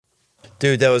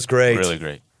Dude, that was great. Really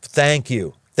great. Thank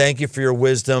you. Thank you for your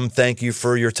wisdom. Thank you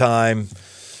for your time,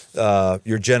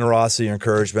 your generosity, your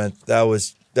encouragement. That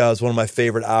was one of my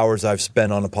favorite hours I've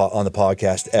spent on the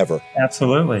podcast ever.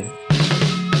 Absolutely.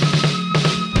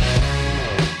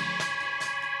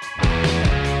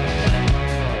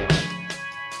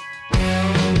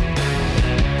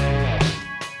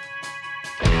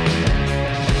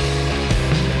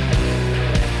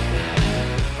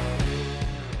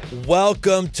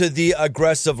 Welcome to the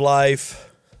aggressive life.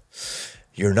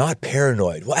 You're not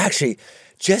paranoid. Well, actually,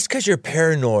 just because you're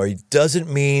paranoid doesn't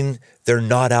mean they're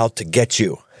not out to get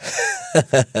you.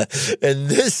 In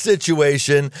this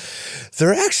situation,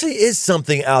 there actually is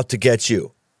something out to get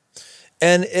you.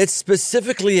 And it's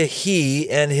specifically a he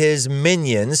and his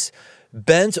minions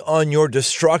bent on your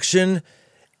destruction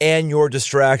and your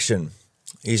distraction.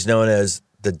 He's known as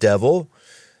the devil,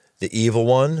 the evil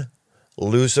one,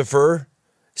 Lucifer,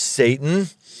 Satan.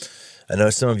 I know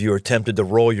some of you are tempted to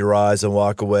roll your eyes and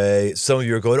walk away. Some of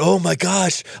you are going, oh my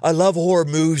gosh, I love horror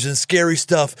movies and scary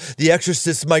stuff. The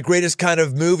Exorcist is my greatest kind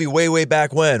of movie way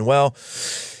back when. Well,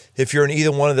 if you're in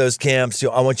either one of those camps,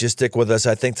 I want you to stick with us.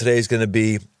 I think today is going to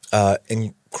be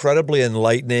incredibly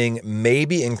enlightening,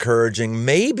 maybe encouraging,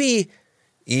 maybe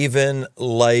even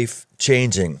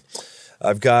life-changing.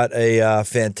 I've got a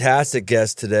fantastic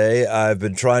guest today. I've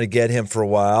been trying to get him for a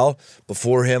while.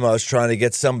 Before him, I was trying to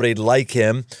get somebody like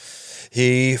him.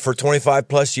 He, for 25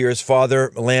 plus years, Father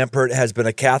Lampert has been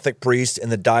a Catholic priest in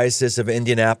the diocese of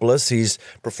Indianapolis. He's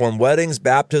performed weddings,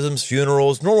 baptisms,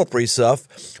 funerals, normal priest stuff.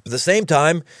 But at the same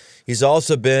time, he's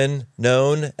also been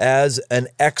known as an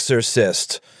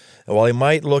exorcist. And while he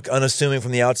might look unassuming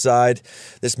from the outside,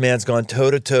 this man's gone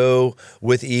toe-to-toe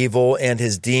with evil and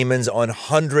his demons on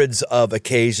hundreds of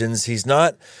occasions. He's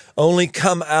not only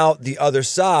come out the other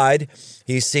side,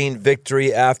 he's seen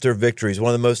victory after victory. He's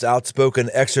one of the most outspoken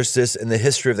exorcists in the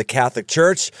history of the Catholic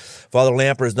Church. Father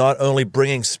Lampert is not only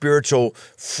bringing spiritual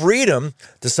freedom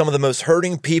to some of the most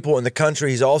hurting people in the country,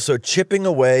 he's also chipping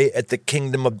away at the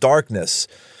kingdom of darkness.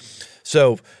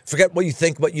 So forget what you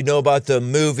think, what you know about the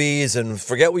movies, and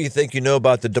forget what you think you know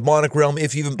about the demonic realm.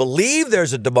 If you even believe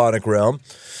there's a demonic realm,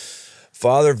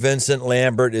 Father Vincent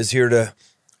Lampert is here to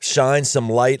shine some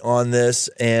light on this,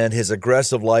 and his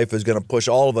aggressive life is going to push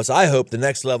all of us, I hope, the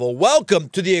next level. Welcome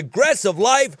to the aggressive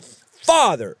life,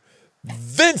 Father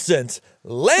Vincent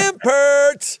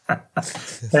Lampert.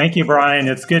 Thank you, Brian.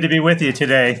 It's good to be with you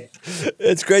today.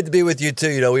 It's great to be with you,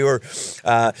 too. We were,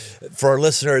 for our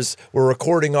listeners, we're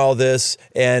recording all this,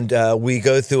 and we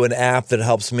go through an app that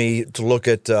helps me to look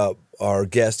at our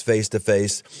guest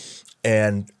face-to-face,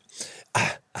 and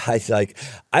I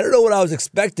don't know what I was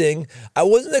expecting. I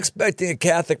wasn't expecting a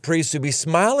Catholic priest to be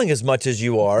smiling as much as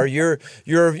you are. You're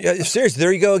seriously,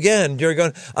 there you go again. You're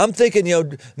going, I'm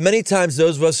thinking, many times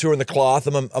those of us who are in the cloth,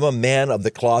 I'm a man of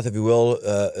the cloth, if you will,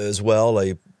 as well,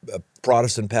 a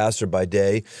Protestant pastor by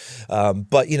day.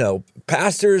 But,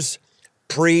 pastors,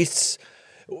 priests,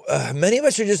 many of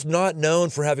us are just not known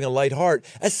for having a light heart,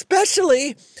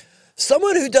 especially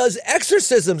someone who does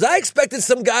exorcisms. I expected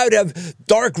some guy would have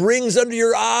dark rings under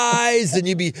your eyes and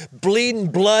you'd be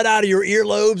bleeding blood out of your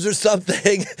earlobes or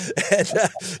something. And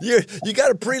you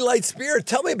got a pretty light spirit.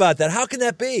 Tell me about that. How can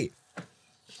that be?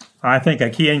 I think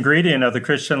a key ingredient of the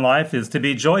Christian life is to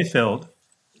be joy-filled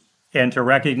and to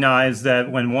recognize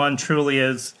that when one truly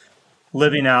is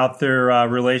living out their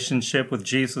relationship with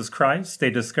Jesus Christ,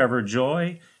 they discover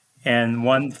joy, and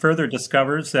one further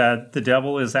discovers that the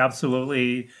devil is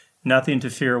absolutely nothing to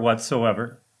fear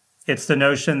whatsoever. It's the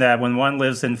notion that when one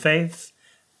lives in faith,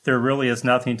 there really is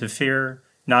nothing to fear,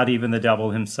 not even the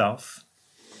devil himself.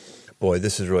 Boy,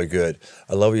 this is really good.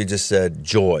 I love what you just said,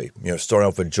 joy. Starting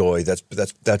off with joy,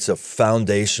 that's a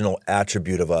foundational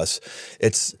attribute of us.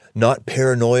 It's not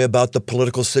paranoia about the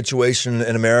political situation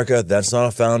in America. That's not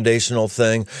a foundational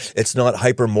thing. It's not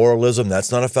hypermoralism.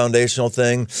 That's not a foundational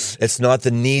thing. It's not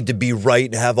the need to be right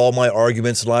and have all my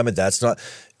arguments in alignment. That's not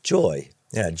joy.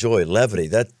 Yeah, joy, levity.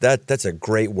 That's a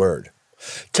great word.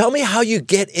 Tell me how you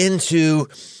get into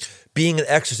being an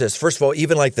exorcist. First of all,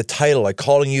 even like the title, like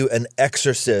calling you an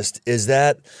exorcist, is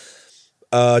that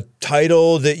a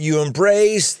title that you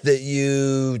embrace, that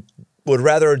you would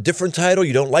rather a different title?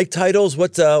 You don't like titles?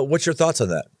 What's your thoughts on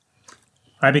that?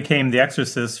 I became the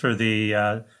exorcist for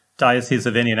the Diocese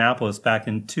of Indianapolis back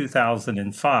in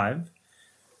 2005.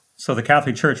 So the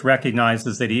Catholic Church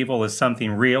recognizes that evil is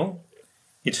something real.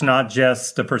 It's not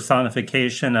just the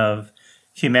personification of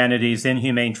humanity's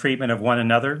inhumane treatment of one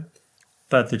another,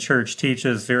 but the Church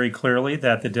teaches very clearly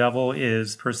that the devil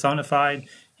is personified.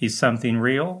 He's something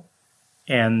real.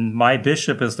 And my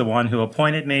bishop is the one who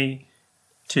appointed me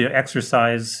to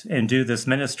exercise and do this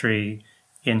ministry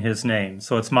in his name.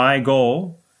 So it's my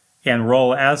goal and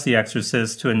role as the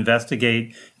exorcist to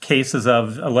investigate cases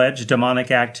of alleged demonic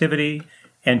activity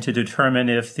and to determine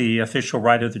if the official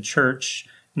right of the church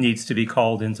needs to be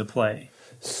called into play.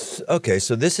 Okay,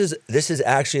 so this is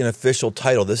actually an official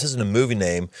title. This isn't a movie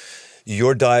name.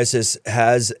 Your diocese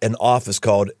has an office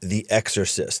called the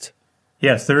Exorcist.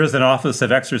 Yes, there is an office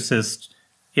of exorcist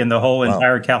in the whole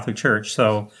entire Catholic Church.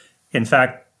 So, in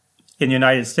fact, in the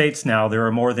United States now, there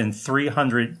are more than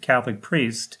 300 Catholic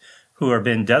priests who have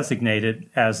been designated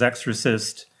as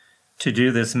exorcists to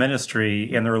do this ministry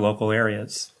in their local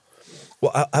areas.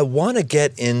 Well, I want to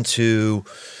get into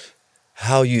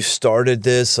how you started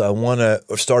this. I want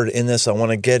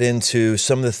to get into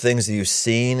some of the things that you've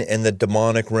seen in the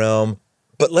demonic realm.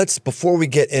 But before we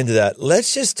get into that,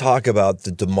 let's just talk about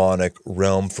the demonic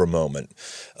realm for a moment.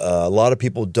 A lot of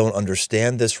people don't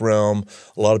understand this realm.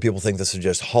 A lot of people think this is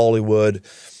just Hollywood.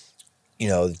 You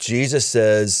know, Jesus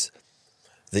says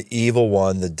the evil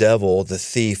one, the devil, the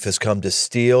thief has come to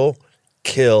steal,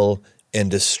 kill,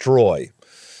 and destroy.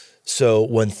 So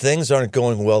when things aren't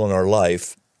going well in our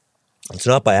life, it's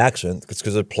not by accident. It's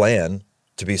because of a plan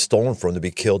to be stolen from, to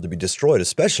be killed, to be destroyed,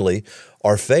 especially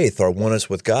our faith, our oneness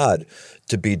with God,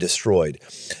 to be destroyed.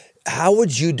 How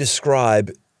would you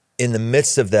describe, in the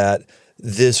midst of that,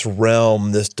 this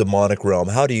realm, this demonic realm?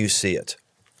 How do you see it?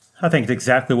 I think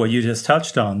exactly what you just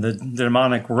touched on. The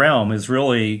demonic realm is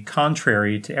really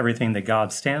contrary to everything that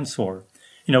God stands for.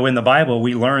 You know, in the Bible,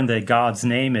 we learn that God's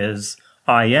name is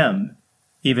I am.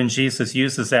 Even Jesus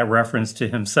uses that reference to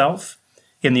himself.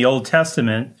 In the Old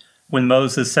Testament, when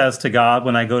Moses says to God,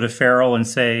 when I go to Pharaoh and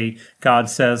say, God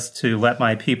says to let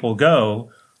my people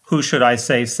go, who should I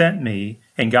say sent me?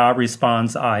 And God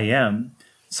responds, I am.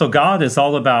 So God is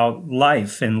all about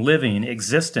life and living,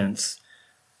 existence.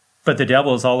 But the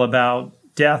devil is all about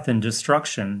death and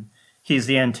destruction. He's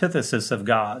the antithesis of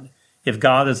God. If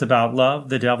God is about love,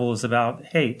 the devil is about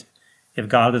hate. If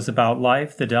God is about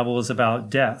life, the devil is about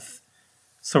death.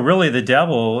 So really the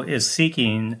devil is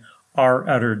seeking our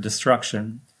utter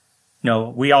destruction. No,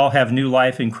 we all have new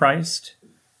life in Christ.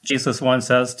 Jesus wants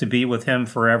us to be with him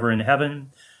forever in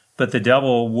heaven, but the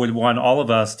devil would want all of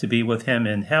us to be with him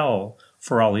in hell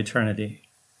for all eternity.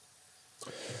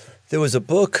 There was a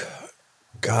book,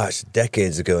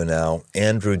 decades ago now.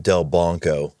 Andrew Del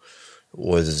Blanco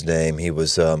was his name. He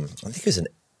was, I think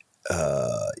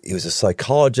he was a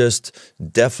psychologist,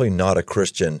 definitely not a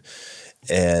Christian,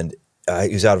 and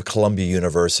he was out of Columbia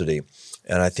University.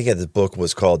 And I think the book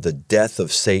was called The Death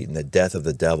of Satan, The Death of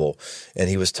the Devil. And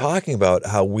he was talking about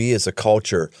how we as a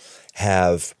culture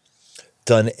have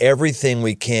done everything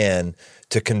we can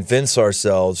to convince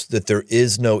ourselves that there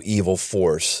is no evil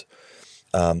force.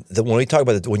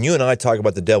 That when you and I talk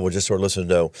about the devil, just so our listeners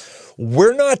know,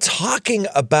 we're not talking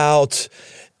about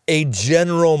a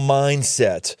general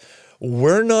mindset.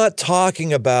 We're not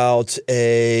talking about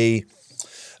a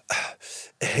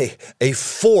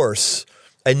force,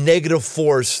 a negative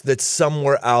force that's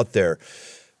somewhere out there.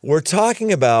 We're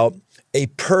talking about a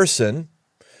person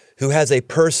who has a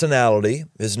personality.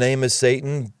 His name is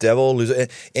Satan, devil,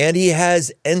 and he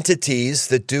has entities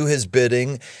that do his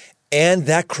bidding, and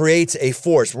that creates a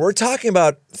force. We're talking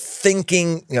about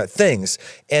thinking things.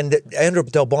 And Andrew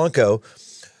Del Blanco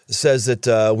says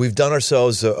that we've done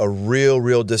ourselves a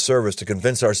real disservice to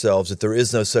convince ourselves that there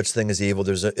is no such thing as evil,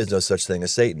 there is no such thing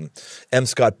as Satan. M.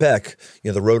 Scott Peck,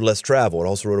 The Road Less Traveled,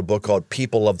 also wrote a book called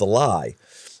People of the Lie.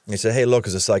 And he said, hey, look,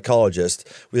 as a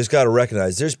psychologist, we just got to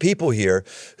recognize there's people here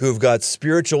who've got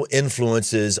spiritual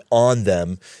influences on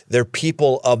them. They're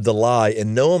people of the lie,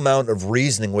 and no amount of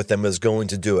reasoning with them is going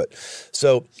to do it.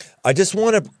 So I just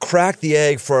want to crack the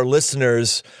egg for our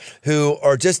listeners who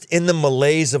are just in the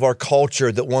malaise of our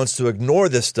culture that wants to ignore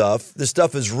this stuff. This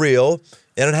stuff is real,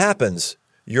 and it happens.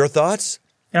 Your thoughts?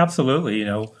 Absolutely.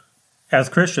 As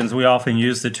Christians, we often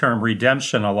use the term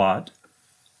redemption a lot.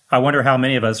 I wonder how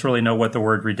many of us really know what the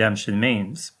word redemption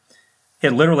means. It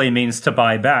literally means to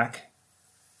buy back.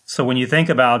 So when you think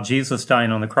about Jesus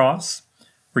dying on the cross,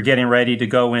 we're getting ready to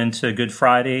go into Good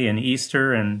Friday and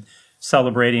Easter and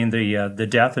celebrating the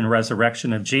death and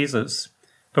resurrection of Jesus.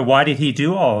 But why did he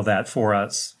do all of that for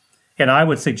us? And I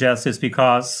would suggest it's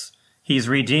because he's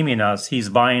redeeming us. He's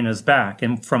buying us back.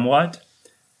 And from what?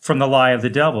 From the lie of the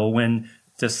devil. When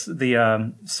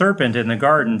the serpent in the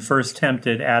garden first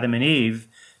tempted Adam and Eve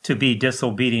to be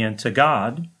disobedient to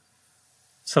God.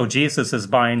 So Jesus is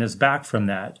buying us back from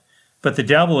that. But the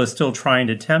devil is still trying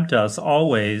to tempt us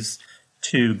always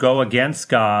to go against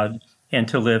God and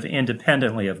to live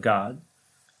independently of God.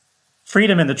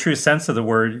 Freedom in the true sense of the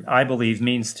word, I believe,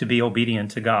 means to be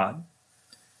obedient to God.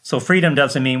 So freedom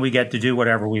doesn't mean we get to do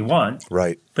whatever we want.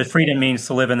 Right. But freedom means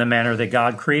to live in the manner that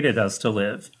God created us to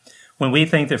live. When we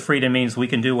think that freedom means we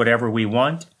can do whatever we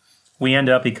want, we end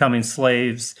up becoming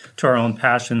slaves to our own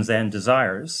passions and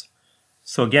desires.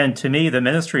 So again, to me, the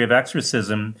ministry of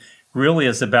exorcism really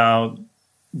is about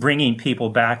bringing people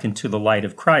back into the light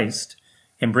of Christ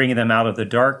and bringing them out of the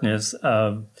darkness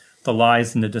of the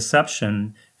lies and the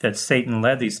deception that Satan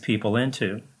led these people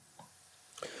into.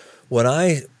 When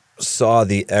I saw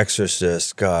The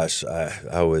Exorcist, gosh,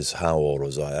 I was, how old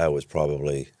was I? I was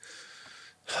probably,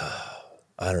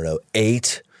 I don't know,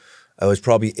 8. I was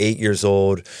probably 8 years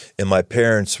old, and my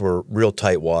parents were real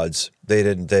tightwads. They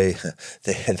didn't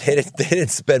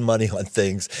spend money on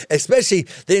things, especially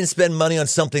they didn't spend money on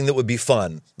something that would be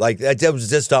fun. Like that was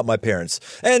just not my parents.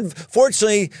 And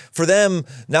fortunately for them,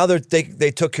 now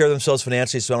they took care of themselves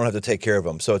financially, so I don't have to take care of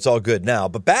them. So it's all good now.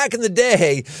 But back in the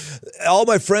day, all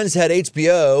my friends had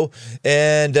HBO,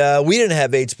 and we didn't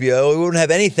have HBO. We wouldn't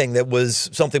have anything that was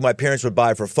something my parents would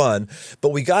buy for fun. But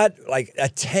we got like a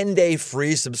 10-day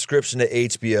free subscription to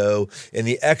HBO, and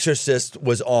The Exorcist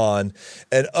was on,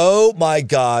 and oh my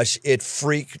gosh, it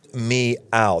freaked me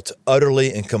out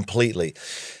utterly and completely.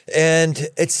 And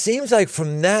it seems like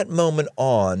from that moment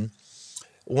on,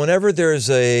 whenever there's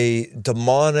a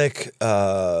demonic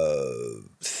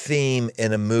theme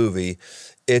in a movie,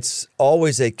 it's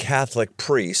always a Catholic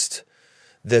priest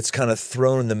that's kind of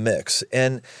thrown in the mix.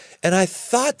 And I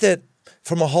thought that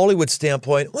from a Hollywood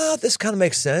standpoint, well, this kind of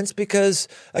makes sense because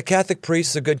a Catholic priest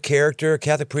is a good character. A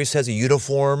Catholic priest has a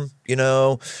uniform, you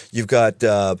know. You've got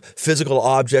physical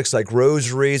objects like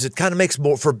rosaries. It kind of makes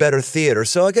more for better theater.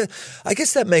 So I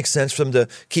guess that makes sense for them to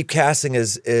keep casting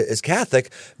as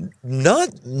Catholic.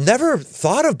 Never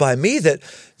thought of by me that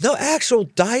no actual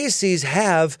dioceses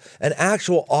have an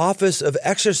actual office of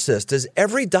exorcist. Does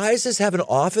every diocese have an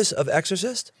office of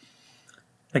exorcist?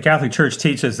 The Catholic Church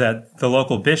teaches that the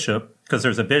local bishop, because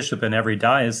there's a bishop in every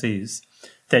diocese,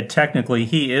 that technically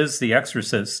he is the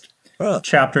exorcist. Huh.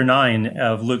 Chapter 9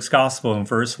 of Luke's Gospel in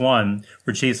verse 1,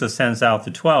 where Jesus sends out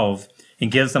the 12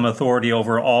 and gives them authority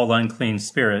over all unclean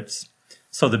spirits.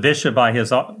 So the bishop,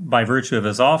 by virtue of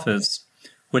his office,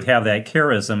 would have that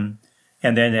charism,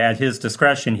 and then at his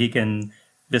discretion, he can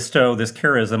bestow this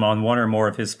charism on one or more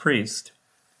of his priests.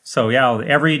 So yeah,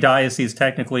 every diocese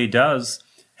technically does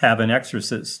have an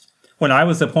exorcist. When I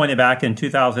was appointed back in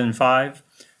 2005,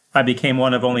 I became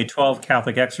one of only 12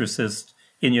 Catholic exorcists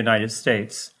in the United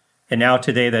States. And now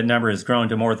today that number has grown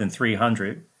to more than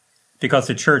 300 because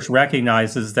the church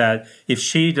recognizes that if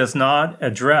she does not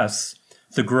address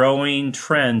the growing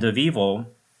trend of evil,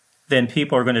 then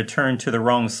people are going to turn to the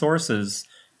wrong sources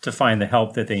to find the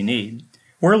help that they need.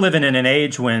 We're living in an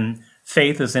age when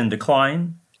faith is in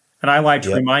decline. And I like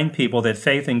to remind people that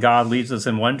faith in God leads us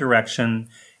in one direction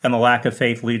and the lack of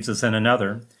faith leads us in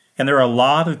another. And there are a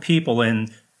lot of people in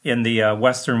the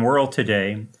Western world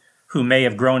today who may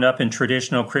have grown up in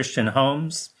traditional Christian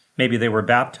homes. Maybe they were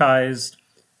baptized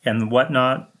and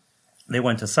whatnot. They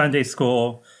went to Sunday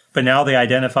school, but now they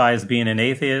identify as being an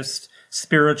atheist,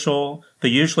 spiritual, but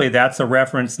usually that's a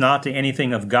reference not to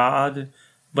anything of God,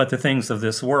 but to things of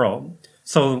this world.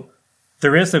 So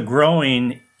there is a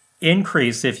growing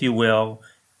increase, if you will,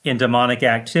 in demonic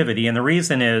activity. And the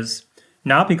reason is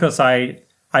not because I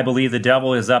believe the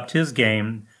devil has upped his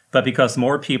game, but because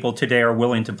more people today are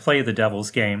willing to play the devil's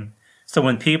game. So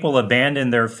when people abandon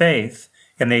their faith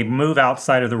and they move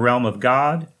outside of the realm of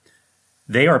God,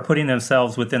 they are putting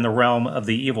themselves within the realm of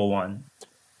the evil one.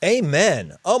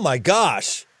 Amen. Oh my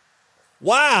gosh.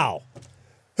 Wow.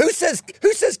 Who says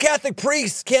Catholic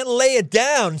priests can't lay it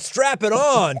down, strap it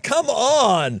on? Come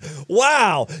on.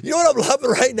 Wow. You know what I'm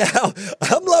loving right now?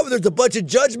 I'm loving there's a bunch of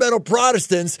judgmental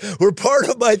Protestants who are part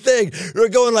of my thing. They're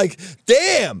going like,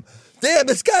 damn,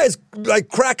 this guy is like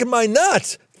cracking my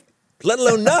nuts, let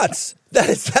alone nuts. That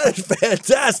is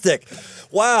fantastic.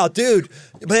 Wow, dude.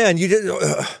 Man, you did...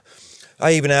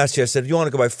 I even asked you, I said, you want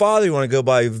to go by Father? You want to go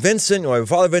by Vincent? You want to go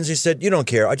by Father Vincent? He said, you don't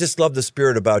care. I just love the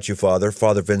spirit about you, Father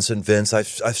Vincent, Vince. I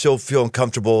still feel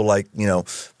uncomfortable, like, you know,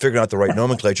 figuring out the right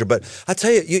nomenclature. But I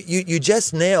tell you, you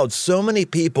just nailed so many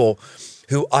people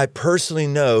who I personally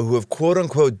know who have, quote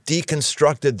unquote,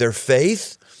 deconstructed their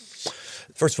faith.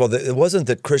 First of all, it wasn't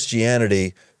that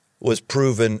Christianity was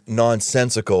proven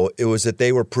nonsensical. It was that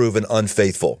they were proven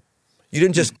unfaithful. You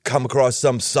didn't just come across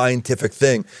some scientific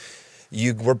thing.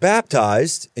 You were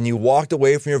baptized and you walked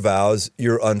away from your vows,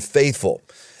 you're unfaithful.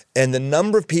 And the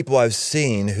number of people I've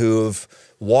seen who have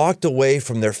walked away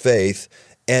from their faith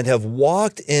and have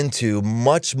walked into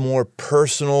much more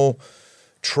personal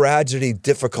tragedy,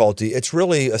 difficulty, it's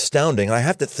really astounding. I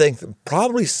have to think that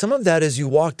probably some of that is you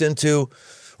walked into,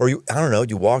 or I don't know,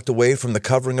 you walked away from the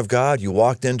covering of God, you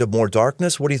walked into more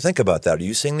darkness. What do you think about that? Are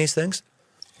you seeing these things?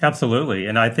 Absolutely.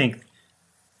 And I think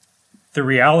the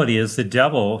reality is the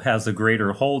devil has a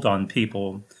greater hold on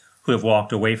people who have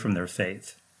walked away from their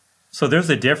faith. So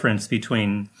there's a difference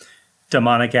between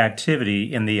demonic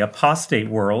activity in the apostate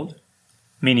world,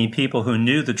 meaning people who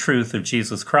knew the truth of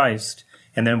Jesus Christ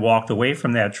and then walked away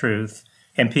from that truth,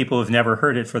 and people who've never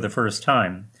heard it for the first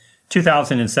time.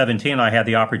 2017, I had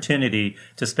the opportunity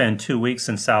to spend 2 weeks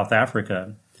in South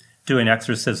Africa doing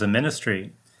exorcism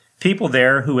ministry. People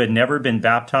there who had never been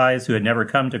baptized, who had never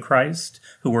come to Christ,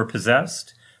 who were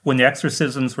possessed, when the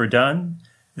exorcisms were done,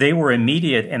 they were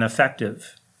immediate and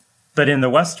effective. But in the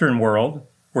Western world,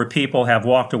 where people have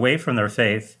walked away from their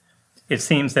faith, it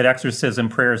seems that exorcism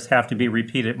prayers have to be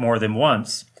repeated more than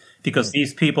once because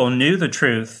these people knew the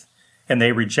truth and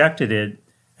they rejected it,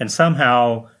 and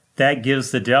somehow that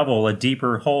gives the devil a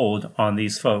deeper hold on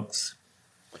these folks.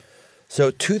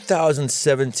 So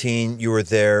 2017, you were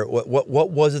there.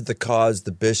 What was it that caused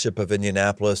the Bishop of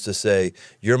Indianapolis to say,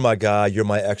 "You're my guy, you're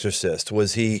my exorcist"?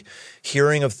 Was he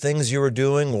hearing of things you were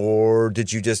doing, or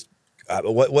did you just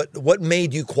what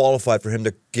made you qualified for him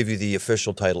to give you the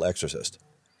official title exorcist?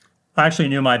 I actually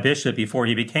knew my bishop before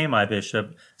he became my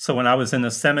bishop. So when I was in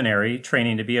the seminary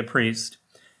training to be a priest,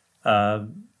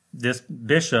 this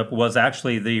bishop was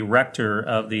actually the rector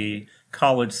of the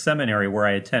college seminary where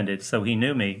I attended, so he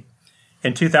knew me.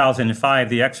 In 2005,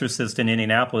 the exorcist in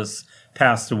Indianapolis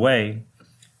passed away,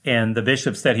 and the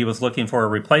bishop said he was looking for a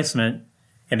replacement,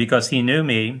 and because he knew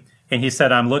me, and he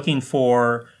said, "I'm looking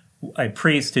for a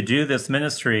priest to do this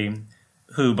ministry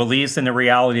who believes in the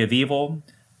reality of evil,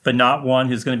 but not one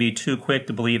who's going to be too quick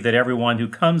to believe that everyone who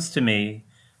comes to me,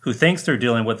 who thinks they're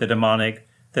dealing with the demonic,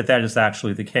 that is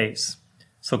actually the case."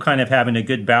 So kind of having a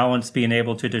good balance, being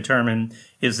able to determine,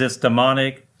 is this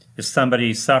demonic? Is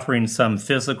somebody suffering some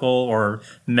physical or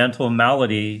mental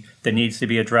malady that needs to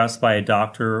be addressed by a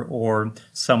doctor or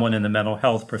someone in the mental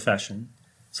health profession?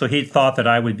 So he thought that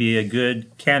I would be a good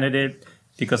candidate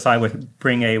because I would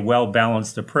bring a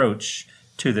well-balanced approach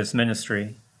to this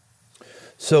ministry.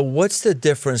 So what's the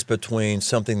difference between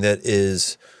something that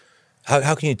is,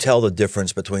 how can you tell the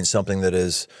difference between something that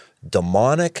is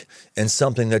demonic and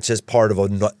something that's just part of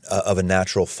a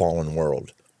natural fallen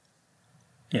world?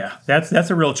 Yeah, that's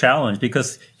a real challenge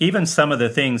because even some of the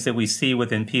things that we see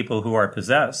within people who are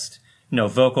possessed,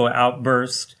 vocal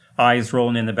outburst, eyes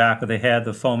rolling in the back of the head,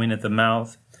 the foaming at the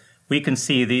mouth, we can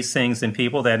see these things in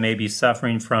people that may be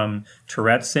suffering from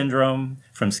Tourette syndrome,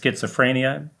 from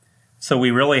schizophrenia. So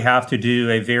we really have to do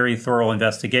a very thorough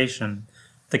investigation.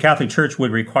 The Catholic Church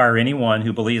would require anyone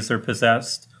who believes they're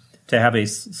possessed to have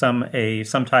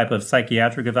some type of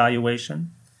psychiatric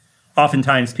evaluation.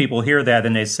 Oftentimes people hear that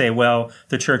and they say, well,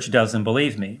 the church doesn't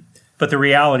believe me. But the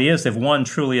reality is if one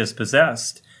truly is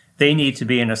possessed, they need to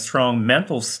be in a strong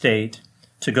mental state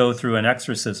to go through an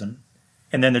exorcism.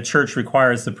 And then the church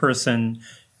requires the person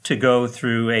to go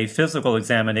through a physical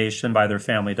examination by their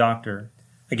family doctor,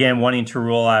 again, wanting to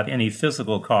rule out any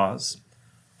physical cause.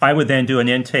 I would then do an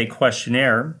intake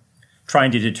questionnaire,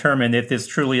 trying to determine if this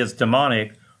truly is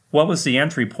demonic, what was the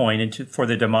entry point for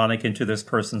the demonic into this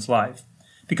person's life?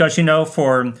 Because,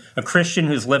 for a Christian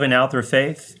who's living out their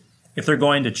faith, if they're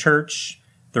going to church,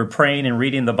 they're praying and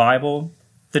reading the Bible,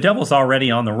 the devil's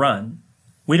already on the run.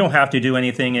 We don't have to do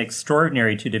anything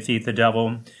extraordinary to defeat the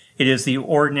devil. It is the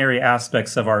ordinary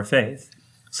aspects of our faith.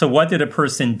 So what did a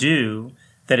person do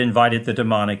that invited the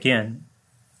demonic in?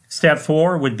 Step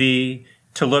 4 would be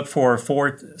to look for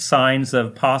 4 signs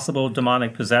of possible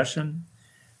demonic possession: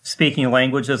 speaking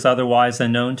languages otherwise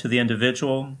unknown to the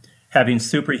individual, having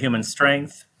superhuman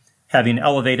strength, having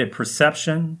elevated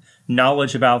perception,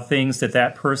 knowledge about things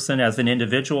that person as an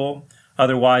individual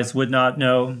otherwise would not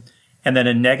know, and then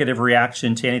a negative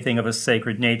reaction to anything of a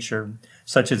sacred nature,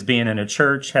 such as being in a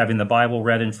church, having the Bible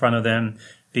read in front of them,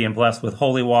 being blessed with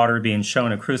holy water, being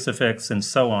shown a crucifix, and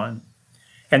so on.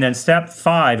 And then step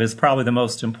 5 is probably the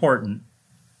most important.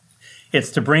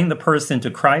 It's to bring the person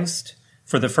to Christ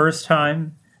for the first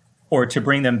time, or to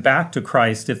bring them back to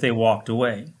Christ if they walked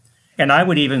away. And I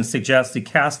would even suggest that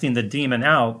casting the demon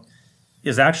out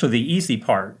is actually the easy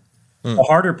part. The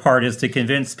harder part is to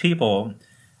convince people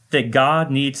that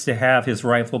God needs to have his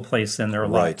rightful place in their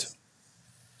lives.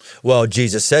 Well,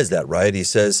 Jesus says that, right? He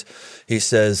says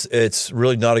it's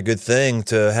really not a good thing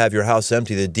to have your house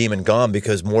empty, the demon gone,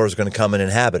 because more is going to come and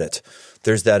inhabit it.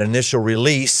 There's that initial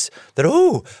release that,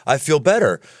 I feel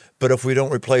better. But if we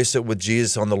don't replace it with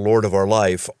Jesus on the Lord of our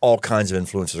life, all kinds of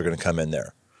influences are going to come in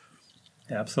there.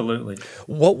 Absolutely.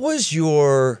 What was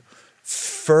your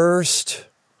first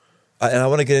and I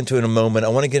want to get into it in a moment. I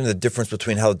want to get into the difference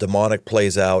between how the demonic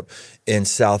plays out in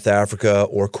South Africa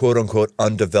or quote unquote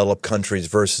undeveloped countries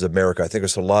versus America. I think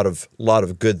there's a lot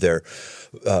of good there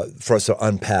for us to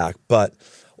unpack. But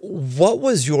what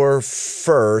was your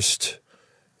first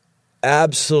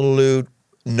absolute,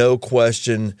 no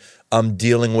question, I'm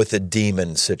dealing with a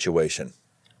demon situation?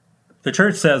 The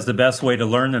church says the best way to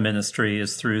learn the ministry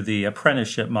is through the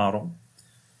apprenticeship model.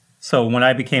 So when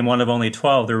I became one of only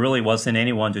 12, there really wasn't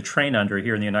anyone to train under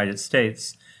here in the United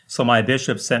States. So my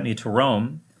bishop sent me to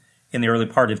Rome in the early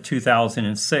part of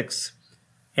 2006,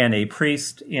 and a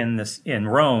priest in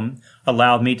Rome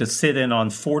allowed me to sit in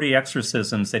on 40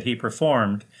 exorcisms that he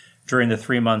performed during the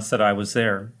 3 months that I was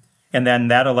there. And then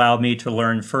that allowed me to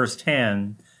learn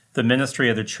firsthand the ministry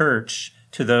of the church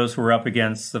to those who were up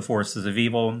against the forces of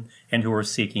evil and who were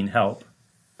seeking help.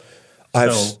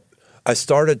 I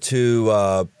started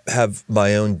to have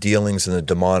my own dealings in the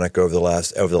demonic over the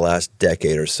last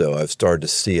decade or so. I've started to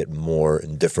see it more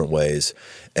in different ways.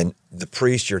 And the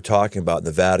priest you're talking about in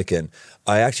the Vatican,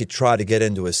 I actually tried to get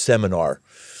into his seminar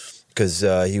because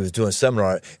he was doing a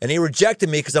seminar, and he rejected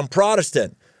me because I'm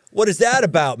Protestant. What is that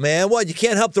about, man? What, you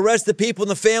can't help the rest of the people in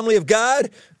the family of God?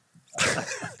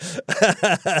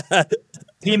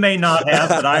 He may not have,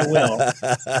 but I will.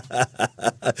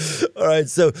 All right.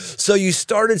 So you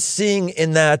started seeing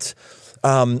in that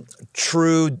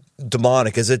true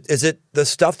demonic. Is it the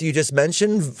stuff that you just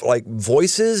mentioned, like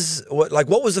voices?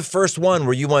 What was the first one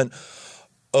where you went,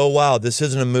 oh, wow, this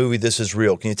isn't a movie, this is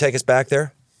real? Can you take us back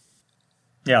there?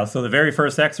 Yeah. So the very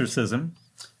first exorcism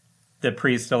the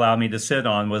priest allowed me to sit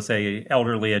on was a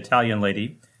elderly Italian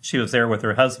lady. She was there with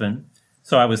her husband.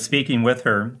 So I was speaking with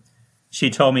her. She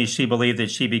told me she believed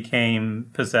that she became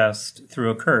possessed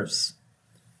through a curse.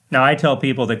 Now, I tell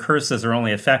people that curses are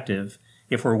only effective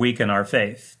if we're weak in our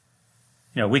faith.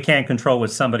 We can't control what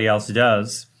somebody else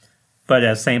does. But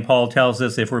as St. Paul tells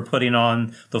us, if we're putting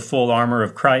on the full armor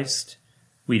of Christ,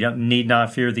 we need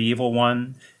not fear the evil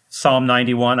one. Psalm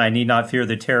 91, I need not fear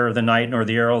the terror of the night nor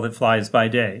the arrow that flies by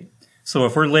day. So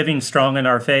if we're living strong in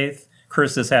our faith,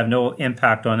 curses have no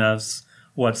impact on us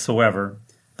whatsoever.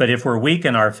 But if we're weak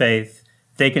in our faith,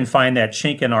 they can find that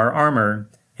chink in our armor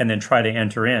and then try to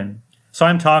enter in. So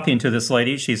I'm talking to this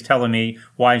lady. She's telling me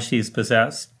why she's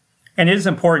possessed. And it is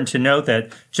important to note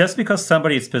that just because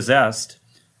somebody's possessed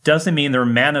doesn't mean they're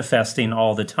manifesting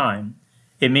all the time.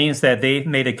 It means that they've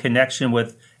made a connection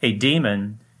with a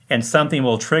demon and something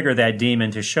will trigger that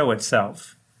demon to show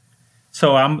itself.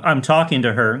 So I'm talking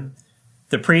to her.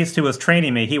 The priest who was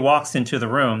training me, he walks into the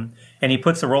room and he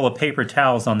puts a roll of paper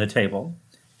towels on the table.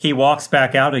 He walks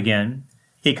back out again.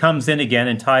 He comes in again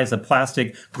and ties a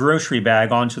plastic grocery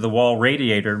bag onto the wall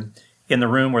radiator in the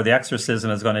room where the exorcism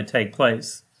is going to take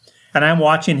place. And I'm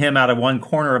watching him out of one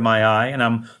corner of my eye, and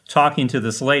I'm talking to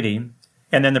this lady.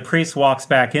 And then the priest walks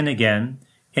back in again,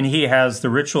 and he has the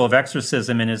ritual of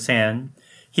exorcism in his hand.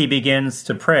 He begins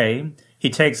to pray. He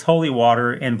takes holy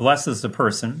water and blesses the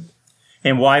person.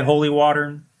 And why holy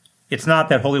water? It's not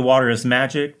that holy water is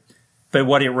magic, but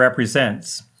what it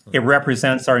represents. It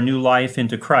represents our new life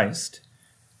into Christ.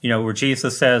 Where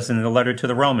Jesus says in the letter to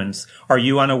the Romans, are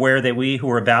you unaware that we who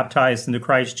were baptized into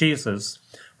Christ Jesus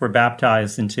were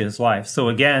baptized into his life? So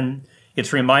again,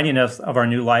 it's reminding us of our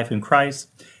new life in Christ.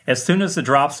 As soon as the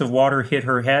drops of water hit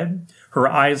her head, her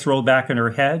eyes rolled back in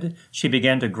her head. She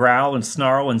began to growl and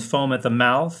snarl and foam at the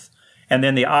mouth. And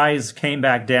then the eyes came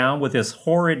back down with this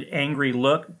horrid, angry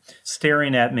look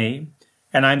staring at me.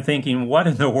 And I'm thinking, what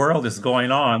in the world is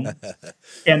going on?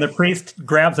 And the priest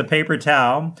grabs a paper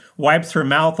towel, wipes her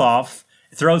mouth off,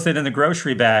 throws it in the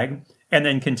grocery bag, and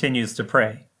then continues to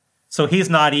pray. So he's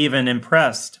not even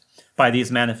impressed by these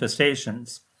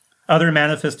manifestations. Other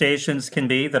manifestations can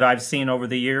be that I've seen over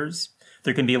the years.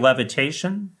 There can be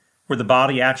levitation, where the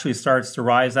body actually starts to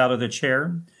rise out of the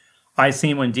chair. I've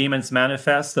seen when demons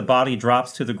manifest, the body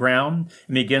drops to the ground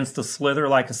and begins to slither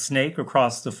like a snake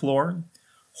across the floor.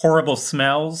 Horrible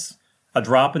smells, a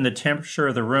drop in the temperature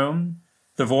of the room.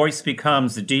 The voice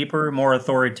becomes deeper, more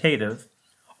authoritative.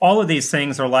 All of these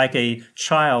things are like a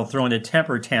child throwing a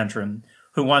temper tantrum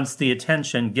who wants the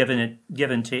attention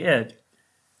given to it.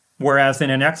 Whereas in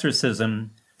an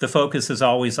exorcism, the focus is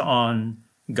always on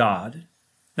God.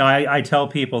 Now, I tell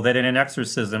people that in an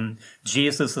exorcism,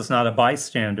 Jesus is not a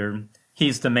bystander.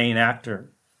 He's the main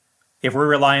actor. If we're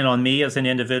relying on me as an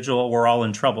individual, we're all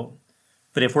in trouble.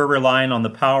 But if we're relying on the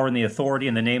power and the authority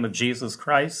in the name of Jesus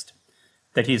Christ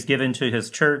that he's given to his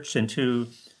church and to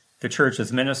the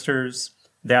church's ministers,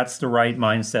 that's the right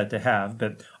mindset to have.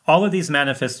 But all of these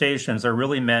manifestations are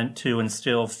really meant to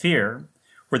instill fear,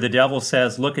 where the devil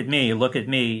says, look at me,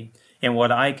 and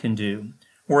what I can do.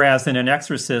 Whereas in an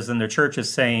exorcism, the church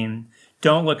is saying,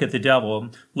 don't look at the devil,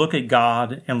 look at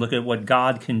God and look at what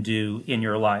God can do in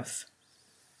your life.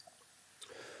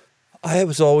 I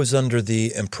was always under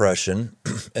the impression,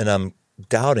 and I'm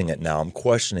doubting it now, I'm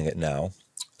questioning it now,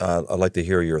 I'd like to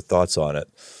hear your thoughts on it,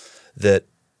 that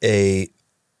a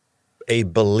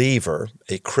believer,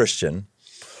 a Christian,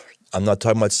 I'm not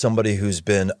talking about somebody who's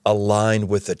been aligned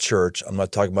with the church, I'm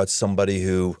not talking about somebody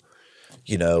who,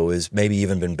 is maybe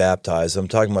even been baptized, I'm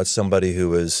talking about somebody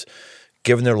who has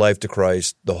given their life to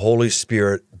Christ, the Holy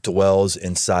Spirit dwells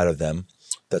inside of them.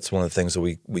 That's one of the things that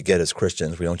we get as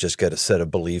Christians. We don't just get a set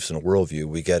of beliefs and a worldview.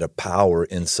 We get a power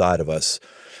inside of us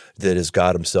that is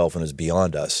God himself and is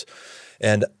beyond us.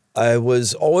 And I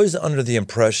was always under the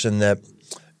impression that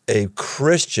a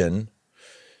Christian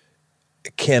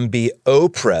can be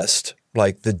oppressed,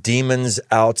 like the demons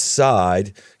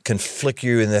outside can flick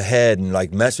you in the head and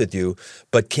like mess with you,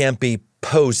 but can't be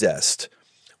possessed.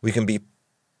 We can be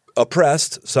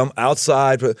oppressed, some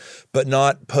outside, but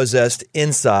not possessed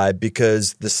inside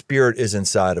because the Spirit is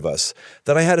inside of us.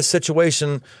 Then I had a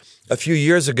situation a few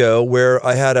years ago where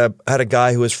I had a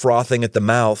guy who was frothing at the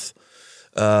mouth,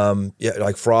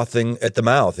 like frothing at the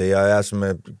mouth. I asked him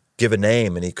to give a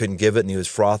name, and he couldn't give it, and he was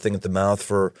frothing at the mouth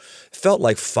for, felt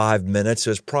like 5 minutes.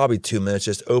 It was probably 2 minutes,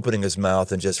 just opening his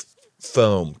mouth and just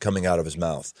foam coming out of his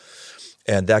mouth.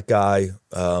 And that guy,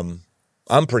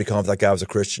 I'm pretty confident that guy was a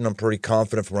Christian. I'm pretty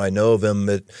confident from what I know of him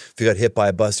that if he got hit by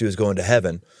a bus, he was going to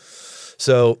heaven.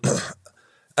 So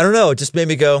I don't know. It just made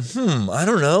me go, I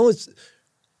don't know.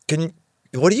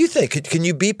 What do you think? Can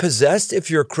you be possessed if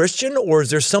you're a Christian, or is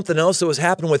there something else that was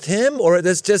happening with him, or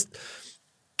that's just,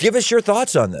 give us your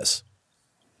thoughts on this.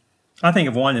 I think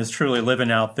if one is truly living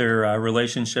out their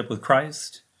relationship with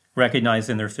Christ,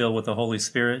 recognizing they're filled with the Holy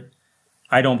Spirit,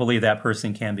 I don't believe that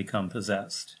person can become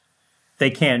possessed. They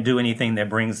can't do anything that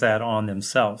brings that on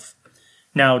themselves.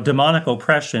 Now, demonic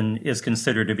oppression is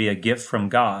considered to be a gift from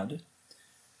God.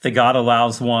 That God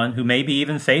allows one who may be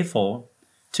even faithful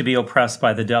to be oppressed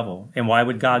by the devil. And why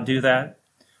would God do that?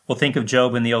 Well, think of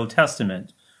Job in the Old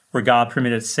Testament, where God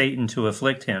permitted Satan to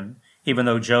afflict him, even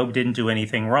though Job didn't do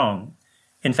anything wrong.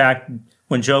 In fact,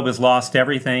 when Job has lost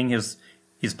everything, his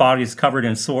body's covered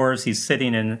in sores, he's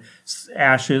sitting in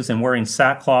ashes and wearing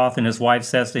sackcloth, and his wife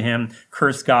says to him,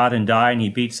 curse God and die, and he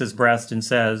beats his breast and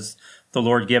says, the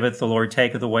Lord giveth, the Lord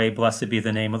taketh away, blessed be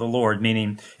the name of the Lord.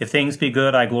 Meaning, if things be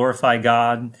good, I glorify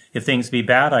God. If things be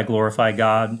bad, I glorify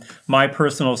God. My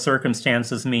personal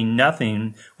circumstances mean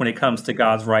nothing when it comes to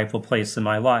God's rightful place in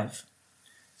my life.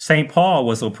 St. Paul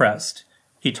was oppressed.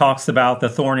 He talks about the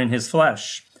thorn in his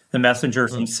flesh, the messenger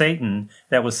from Satan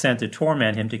that was sent to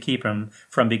torment him to keep him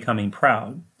from becoming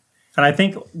proud. And I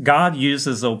think God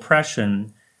uses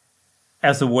oppression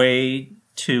as a way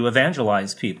to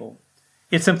evangelize people.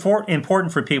 It's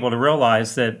important for people to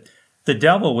realize that the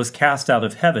devil was cast out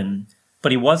of heaven,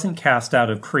 but he wasn't cast out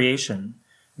of creation.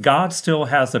 God still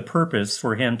has a purpose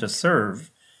for him to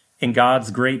serve in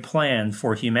God's great plan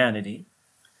for humanity.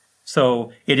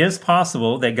 So it is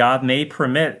possible that God may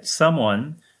permit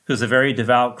someone who's a very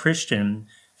devout Christian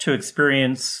to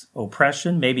experience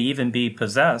oppression, maybe even be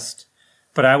possessed.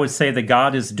 But I would say that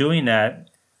God is doing that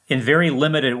in very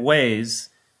limited ways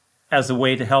as a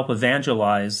way to help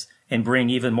evangelize and bring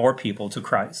even more people to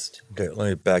Christ. Okay, let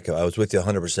me back up. I was with you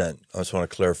 100%. I just want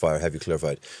to clarify, or have you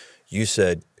clarified. You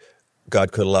said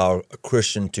God could allow a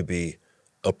Christian to be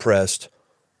oppressed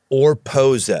or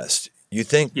possessed. You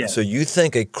think, Yeah. So you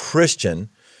think a Christian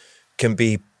can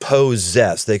be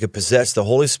possessed. They could possess the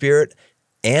Holy Spirit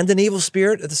and an evil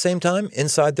spirit at the same time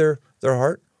inside their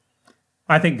heart?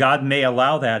 I think God may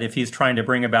allow that if he's trying to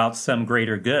bring about some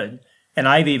greater good. And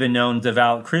I've even known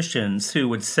devout Christians who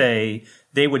would say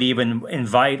they would even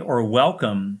invite or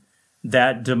welcome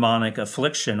that demonic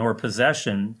affliction or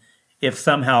possession if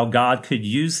somehow God could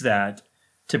use that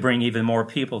to bring even more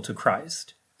people to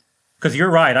Christ. Because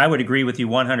you're right, I would agree with you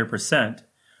 100%.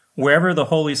 Wherever the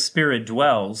Holy Spirit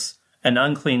dwells, an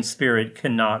unclean spirit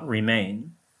cannot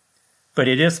remain. But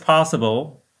it is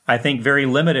possible, I think very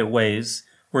limited ways,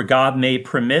 where God may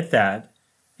permit that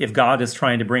if God is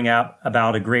trying to bring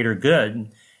about a greater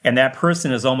good, and that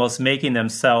person is almost making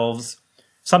themselves,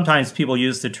 sometimes people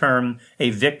use the term a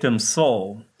victim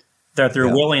soul, that they're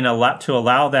willing to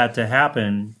allow that to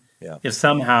happen if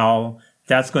somehow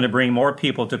that's going to bring more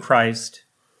people to Christ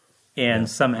and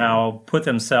somehow put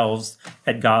themselves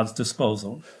at God's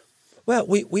disposal. Well,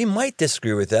 we might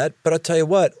disagree with that, but I'll tell you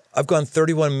what, I've gone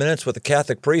 31 minutes with a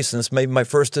Catholic priest, and it's maybe my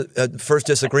first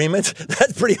disagreement.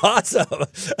 That's pretty awesome.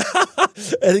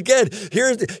 And again,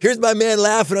 here's my man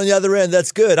laughing on the other end.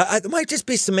 That's good. It might just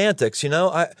be semantics, you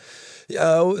know.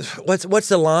 What's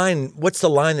the line? What's the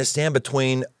line that stand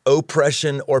between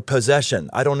oppression or possession?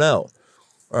 I don't know.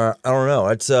 I don't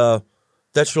know.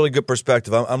 That's really good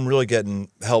perspective. I'm really getting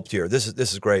helped here. This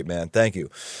is great, man. Thank you.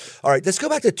 All right, let's go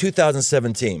back to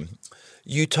 2017.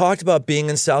 You talked about being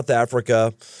in South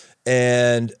Africa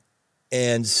and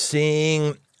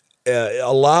seeing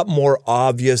a lot more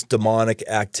obvious demonic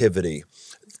activity,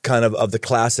 kind of the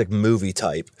classic movie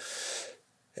type.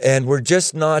 And we're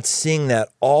just not seeing that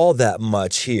all that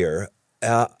much here.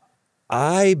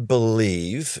 I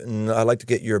believe, and I'd like to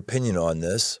get your opinion on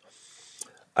this,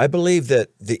 I believe that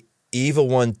the evil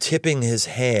one tipping his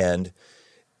hand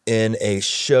in a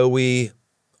showy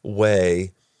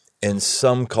way in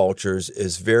some cultures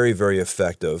is very, very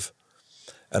effective.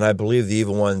 And I believe the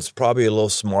evil one's probably a little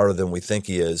smarter than we think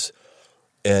he is.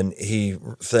 And he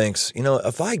thinks,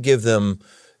 if I give them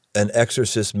an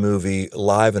Exorcist movie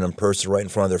live and in person right in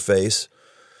front of their face,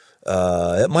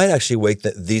 it might actually wake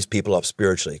these people up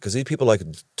spiritually, because these people like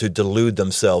to delude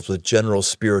themselves with general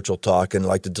spiritual talk and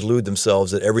like to delude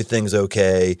themselves that everything's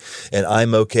okay and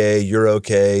I'm okay, you're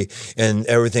okay, and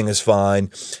everything is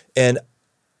fine. And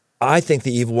I think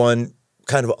the evil one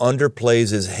kind of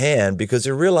underplays his hand because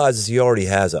he realizes he already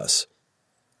has us.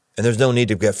 And there's no need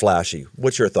to get flashy.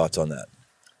 What's your thoughts on that?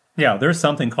 Yeah, there's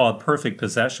something called perfect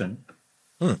possession,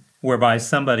 whereby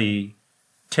somebody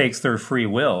takes their free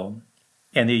will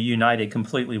and they unite it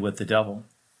completely with the devil.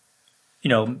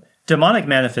 Demonic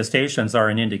manifestations are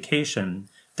an indication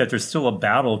that there's still a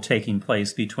battle taking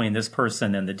place between this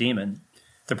person and the demon.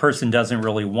 The person doesn't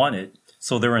really want it,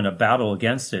 so they're in a battle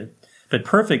against it. But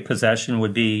perfect possession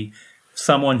would be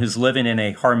someone who's living in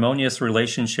a harmonious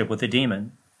relationship with the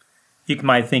demon. You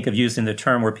might think of using the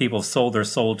term where people sold their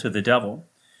soul to the devil.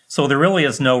 So there really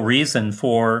is no reason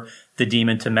for the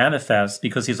demon to manifest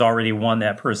because he's already won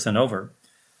that person over.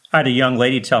 I had a young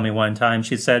lady tell me one time,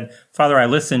 she said, "Father, I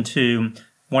listened to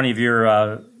one of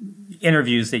your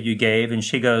interviews that you gave," and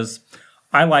she goes,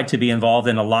 "I like to be involved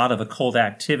in a lot of occult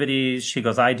activities." She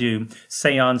goes, "I do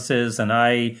seances and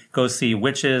I go see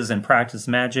witches and practice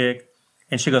magic."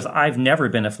 And she goes, "I've never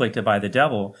been afflicted by the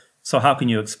devil. So how can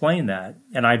you explain that?"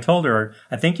 And I told her,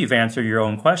 "I think you've answered your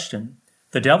own question.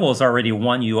 The devil has already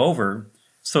won you over,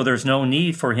 so there's no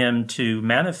need for him to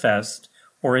manifest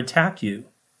or attack you."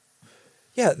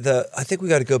 Yeah, I think we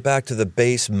got to go back to the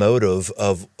base motive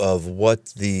of what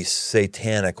the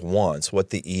satanic wants, what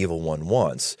the evil one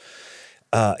wants.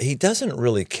 He doesn't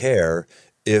really care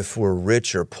if we're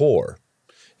rich or poor.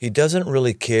 He doesn't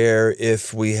really care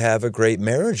if we have a great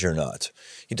marriage or not.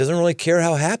 He doesn't really care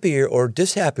how happy or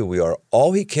dishappy we are.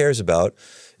 All he cares about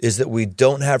is that we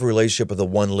don't have a relationship with the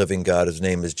one living God. His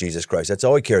name is Jesus Christ. That's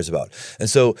all he cares about. And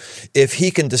so if he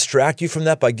can distract you from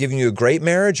that by giving you a great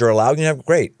marriage or allowing you to have,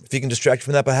 great. If he can distract you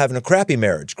from that by having a crappy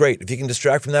marriage, great. If he can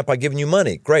distract from that by giving you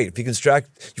money, great. If he can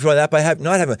distract you from that by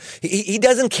not having, he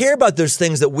doesn't care about those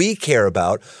things that we care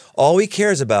about. All he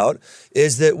cares about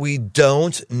is that we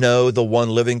don't know the one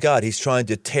living God. He's trying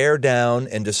to tear down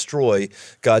and destroy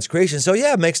God's creation. So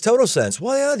yeah, it makes total sense.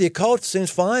 Well, yeah, the occult seems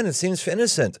fine. It seems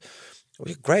innocent.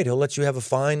 Well, great. He'll let you have a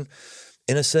fine,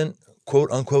 innocent,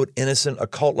 quote unquote, innocent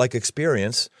occult-like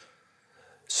experience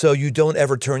so you don't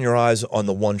ever turn your eyes on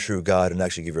the one true God and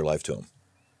actually give your life to him.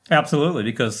 Absolutely,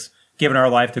 because giving our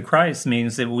life to Christ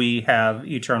means that we have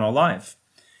eternal life.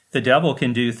 The devil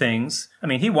can do things.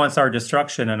 He wants our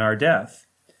destruction and our death.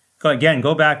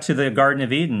 Go back to the Garden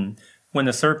of Eden. When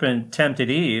the serpent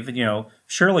tempted Eve,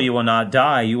 surely you will not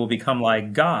die. You will become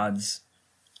like gods.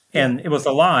 And it was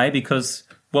a lie because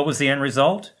what was the end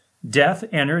result? Death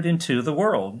entered into the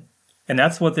world. And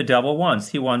that's what the devil wants.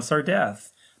 He wants our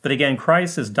death. But again,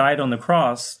 Christ has died on the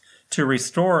cross to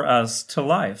restore us to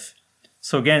life.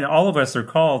 So again, all of us are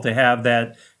called to have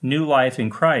that new life in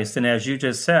Christ. And as you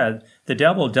just said, the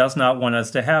devil does not want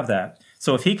us to have that.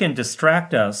 So if he can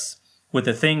distract us with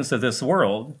the things of this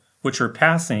world, which are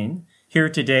passing here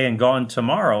today and gone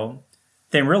tomorrow,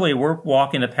 then really we're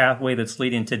walking a pathway that's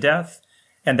leading to death.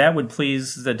 And that would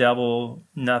please the devil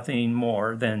nothing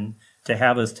more than to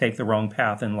have us take the wrong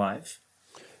path in life.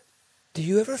 Do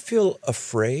you ever feel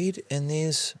afraid in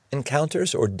these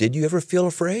encounters, or did you ever feel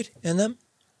afraid in them?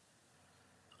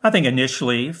 I think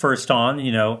initially, first on,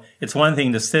 it's one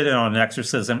thing to sit in on an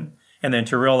exorcism and then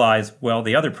to realize, well,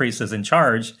 the other priest is in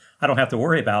charge. I don't have to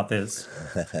worry about this.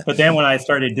 But then when I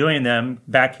started doing them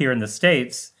back here in the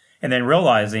States and then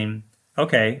realizing,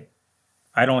 okay,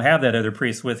 I don't have that other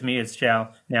priest with me.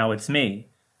 Now it's me.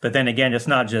 But then again, it's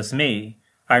not just me.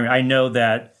 I know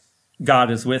that God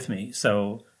is with me.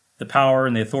 So the power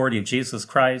and the authority of Jesus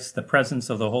Christ, the presence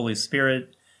of the Holy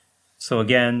Spirit. So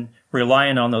again,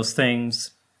 relying on those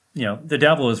things the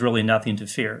devil is really nothing to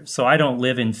fear. So I don't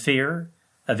live in fear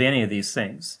of any of these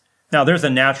things. Now, there's a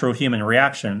natural human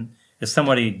reaction. If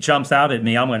somebody jumps out at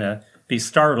me, I'm going to be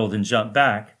startled and jump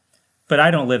back. But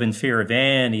I don't live in fear of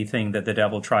anything that the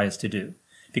devil tries to do,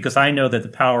 because I know that the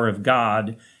power of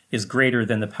God is greater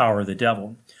than the power of the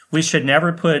devil. We should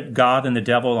never put God and the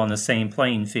devil on the same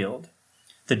playing field.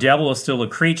 The devil is still a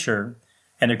creature,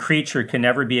 and a creature can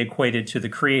never be equated to the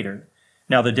creator.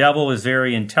 Now, the devil is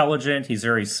very intelligent, he's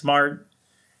very smart,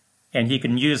 and he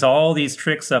can use all these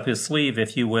tricks up his sleeve,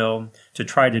 if you will, to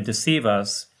try to deceive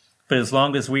us. But as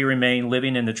long as we remain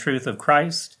living in the truth of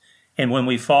Christ, and when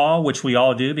we fall, which we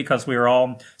all do because we are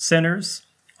all sinners,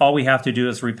 all we have to do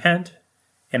is repent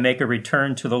and make a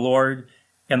return to the Lord,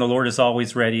 and the Lord is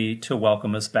always ready to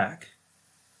welcome us back.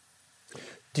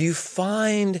 Do you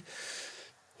find,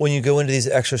 when you go into these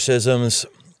exorcisms,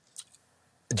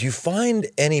 do you find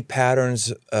any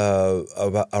patterns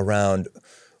around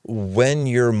when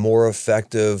you're more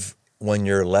effective, when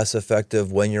you're less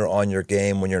effective, when you're on your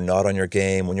game, when you're not on your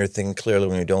game, when you're thinking clearly,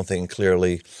 when you don't think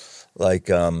clearly? Like,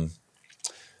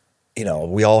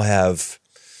 we all have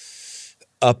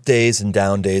up days and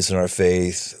down days in our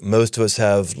faith. Most of us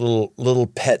have little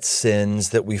pet sins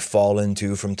that we fall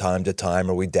into from time to time,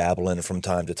 or we dabble in from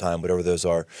time to time, whatever those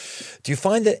are. Do you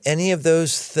find that any of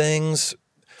those things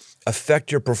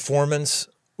affect your performance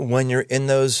when you're in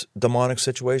those demonic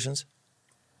situations?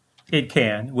 It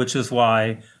can, which is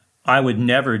why I would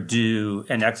never do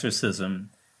an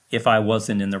exorcism if I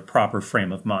wasn't in the proper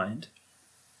frame of mind.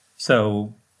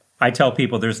 So I tell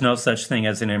people there's no such thing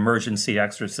as an emergency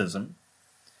exorcism,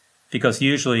 because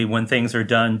usually when things are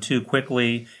done too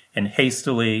quickly and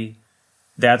hastily,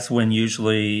 that's when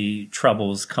usually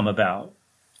troubles come about.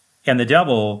 And the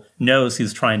devil knows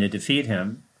who's trying to defeat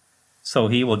him, so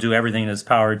he will do everything in his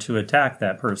power to attack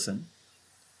that person.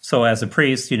 So as a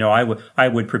priest, I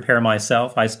would prepare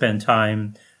myself. I spend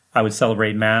time, I would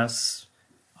celebrate Mass.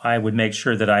 I would make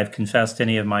sure that I've confessed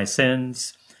any of my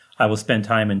sins. I will spend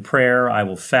time in prayer. I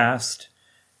will fast.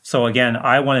 So again,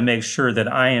 I want to make sure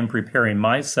that I am preparing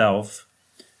myself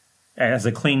as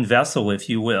a clean vessel, if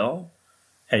you will,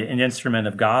 an instrument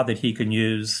of God that he can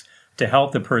use to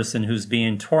help the person who's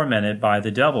being tormented by the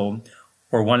devil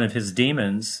or one of his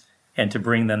demons, and to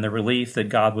bring them the relief that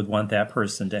God would want that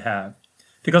person to have.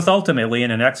 Because ultimately,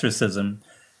 in an exorcism,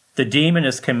 the demon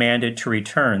is commanded to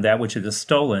return that which it has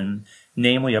stolen,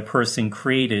 namely a person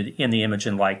created in the image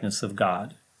and likeness of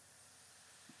God.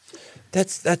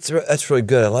 That's really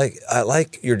good. I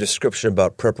like your description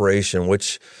about preparation,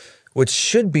 which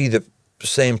should be the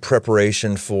same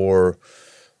preparation for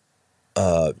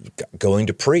going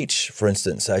to preach, for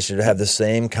instance. I should have the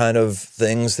same kind of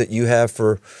things that you have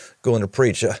for going to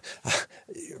preach.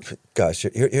 Gosh,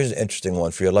 here's an interesting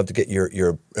one for you. I'd love to get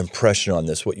your impression on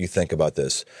this, what you think about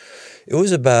this. It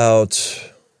was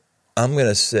about, I'm going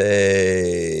to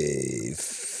say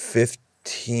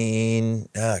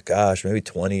maybe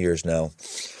 20 years now.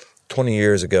 20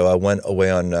 years ago, I went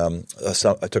away on,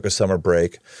 I took a summer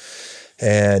break,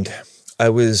 and I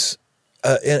was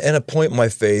in a point in my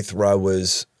faith where I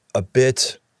was a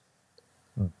bit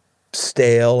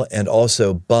stale and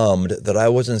also bummed that I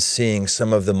wasn't seeing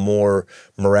some of the more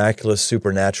miraculous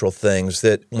supernatural things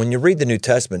that when you read the New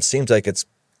Testament seems like it's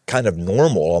kind of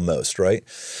normal almost, right?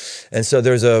 And so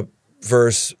there's a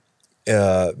verse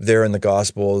there in the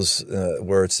Gospels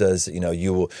where it says,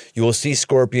 you will see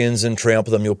scorpions and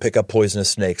trample them, you'll pick up poisonous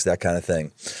snakes, that kind of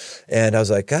thing. And I was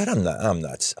like, God, I'm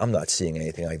not seeing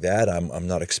anything like that. I'm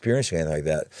not experiencing anything like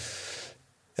that.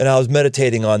 And I was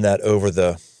meditating on that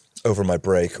over my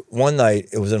break. One night,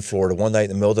 it was in Florida, one night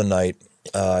in the middle of the night,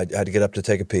 I had to get up to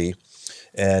take a pee,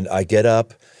 and I get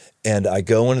up and I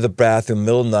go into the bathroom in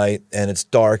the middle of the night, and it's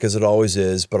dark as it always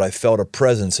is, but I felt a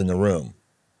presence in the room,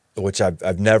 which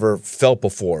I've never felt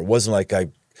before. It wasn't like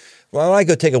when I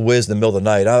go take a whiz in the middle of the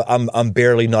night, I'm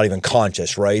barely not even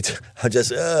conscious, right? I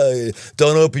just,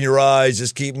 don't open your eyes,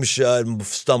 just keep them shut and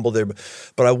stumble there.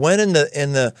 But I went in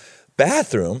the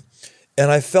bathroom, and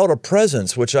I felt a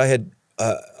presence, which I had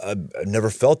I've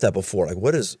never felt that before. Like,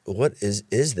 what is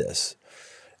this?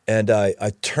 And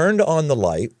I turned on the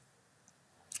light,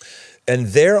 and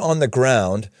there on the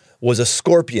ground was a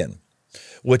scorpion,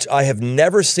 which I have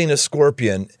never seen a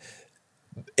scorpion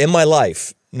in my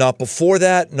life. Not before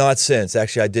that, not since.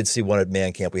 Actually, I did see one at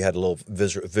Man Camp. We had a little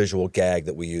visual gag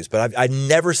that we used. But I'd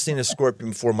never seen a scorpion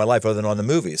before in my life other than on the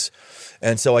movies.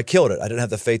 And so I killed it. I didn't have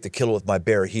the faith to kill it with my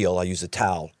bare heel. I used a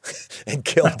towel and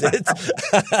killed it.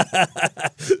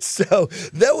 So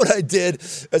then what I did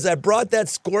is I brought that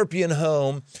scorpion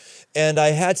home, and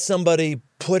I had somebody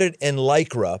put it in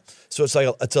Lycra. So it's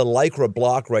a Lycra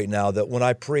block right now that when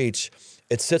I preach,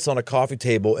 it sits on a coffee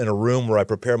table in a room where I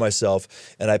prepare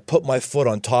myself, and I put my foot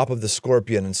on top of the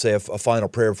scorpion and say a final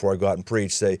prayer before I go out and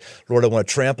preach. Say, Lord, I want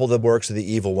to trample the works of the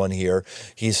evil one here.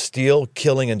 He's stealing,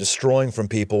 killing, and destroying from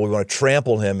people. We want to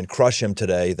trample him and crush him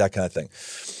today, that kind of thing.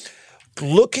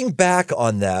 Looking back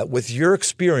on that, with your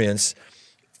experience,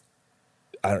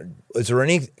 is there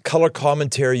any color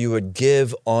commentary you would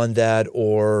give on that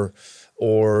or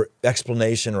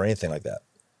explanation or anything like that?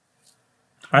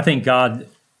 I think God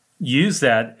used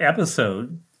that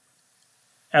episode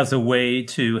as a way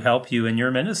to help you in your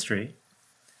ministry.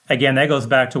 Again, that goes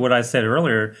back to what I said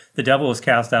earlier. The devil was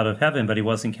cast out of heaven, but he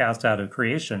wasn't cast out of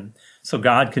creation. So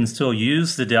God can still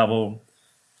use the devil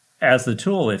as the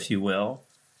tool, if you will,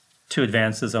 to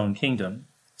advance his own kingdom.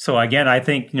 So again, I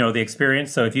think, the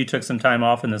experience, so if you took some time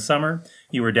off in the summer,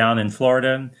 you were down in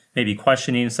Florida, maybe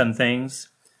questioning some things.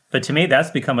 But to me,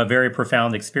 that's become a very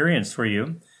profound experience for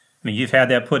you. I mean, you've had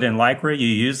that put in Lycra, you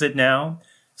use it now.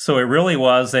 So it really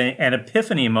was an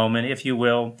epiphany moment, if you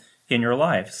will, in your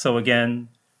life. So again,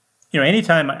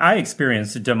 anytime I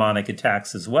experience demonic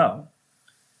attacks as well.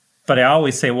 But I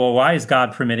always say, well, why is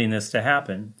God permitting this to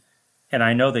happen? And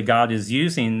I know that God is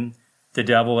using the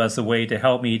devil as a way to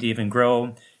help me to even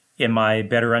grow in my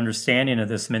better understanding of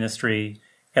this ministry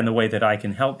and the way that I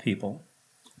can help people.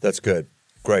 That's good.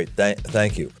 Great.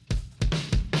 Thank you.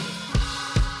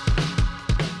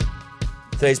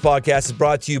 Today's podcast is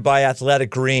brought to you by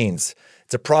Athletic Greens.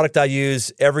 It's a product I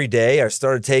use every day. I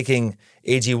started taking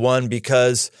AG1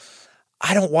 because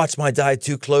I don't watch my diet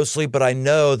too closely, but I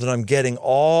know that I'm getting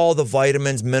all the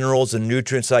vitamins, minerals, and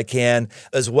nutrients I can,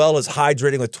 as well as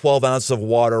hydrating with 12 ounces of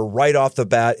water right off the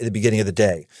bat at the beginning of the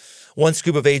day. One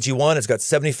scoop of AG1, it's got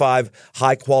 75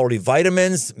 high-quality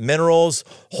vitamins, minerals,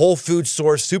 whole food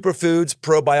source superfoods,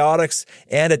 probiotics,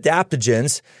 and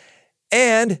adaptogens.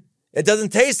 And it doesn't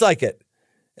taste like it.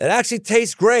 It actually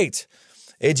tastes great.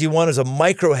 AG1 is a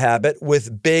micro habit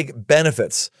with big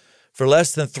benefits. For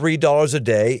less than $3 a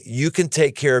day, you can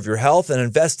take care of your health and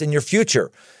invest in your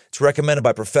future. It's recommended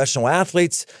by professional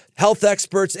athletes, health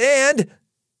experts, and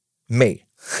me.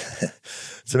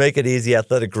 To make it easy,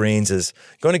 Athletic Greens is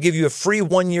going to give you a free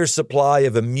 1-year supply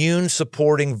of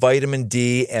immune-supporting vitamin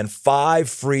D and 5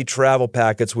 free travel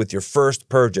packets with your first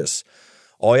purchase.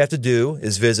 All you have to do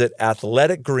is visit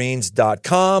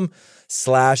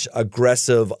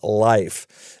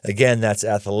athleticgreens.com/aggressive-life. Again, that's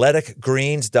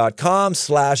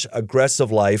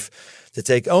athleticgreens.com/aggressive-life to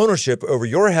take ownership over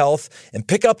your health and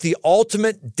pick up the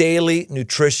ultimate daily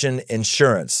nutrition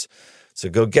insurance. So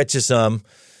go get you some,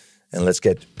 and let's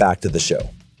get back to the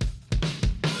show.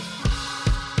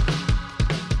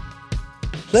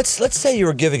 Let's say you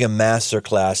were giving a master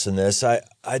class in this. I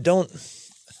don't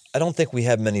think we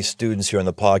have many students here on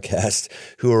the podcast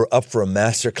who are up for a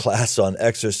master class on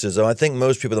exorcism. I think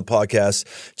most people in the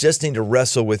podcast just need to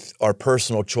wrestle with our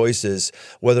personal choices,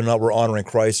 whether or not we're honoring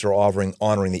Christ or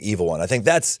honoring the evil one. I think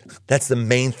that's the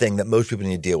main thing that most people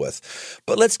need to deal with.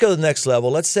 But let's go to the next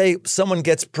level. Let's say someone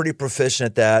gets pretty proficient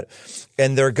at that,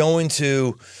 and they're going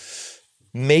to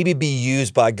maybe be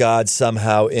used by God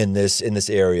somehow in this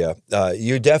area.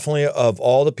 You definitely, of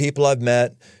all the people I've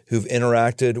met who've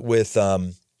interacted with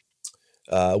the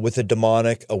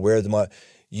demonic, aware of the demonic,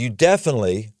 you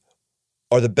definitely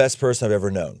are the best person I've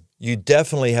ever known. You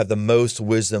definitely have the most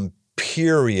wisdom,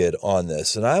 period, on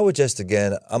this. And I would just,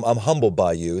 again, I'm humbled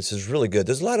by you. This is really good.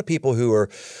 There's a lot of people who are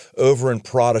over in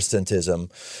Protestantism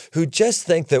who just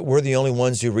think that we're the only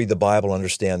ones who read the Bible and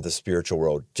understand the spiritual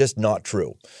world. Just not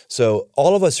true. So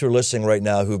all of us who are listening right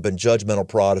now who've been judgmental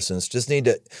Protestants just need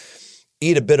to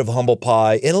eat a bit of humble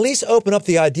pie and at least open up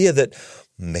the idea that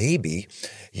maybe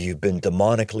you've been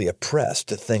demonically oppressed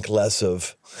to think less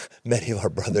of many of our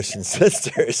brothers and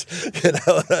sisters. You know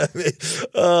what I mean?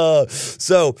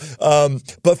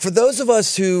 But for those of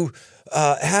us who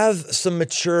have some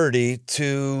maturity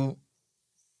to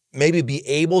maybe be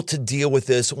able to deal with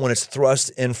this when it's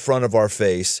thrust in front of our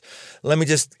face, let me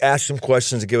just ask some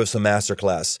questions to give us a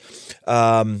masterclass.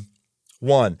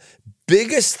 One,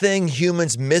 biggest thing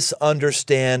humans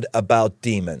misunderstand about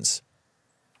demons.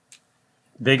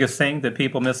 Biggest thing that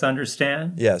people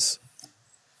misunderstand? Yes.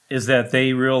 Is that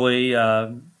they really are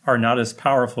not as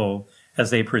powerful as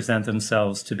they present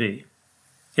themselves to be.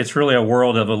 It's really a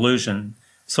world of illusion.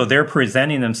 So they're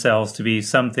presenting themselves to be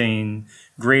something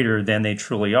greater than they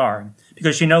truly are.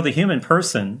 Because the human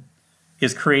person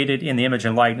is created in the image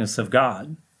and likeness of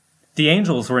God. The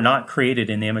angels were not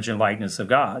created in the image and likeness of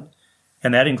God,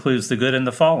 and that includes the good and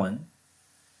the fallen.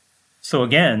 So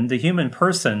again, the human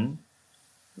person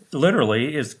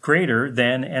literally is greater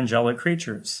than angelic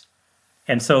creatures.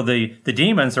 And so the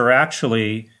demons are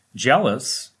actually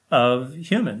jealous of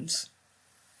humans.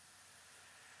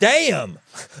 Damn.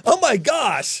 Oh my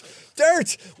gosh.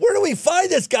 Dirt, where do we find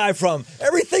this guy from?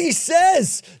 Everything he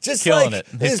says just killing it.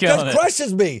 He's killing it.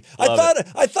 Crushes me. I Love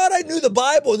thought I knew the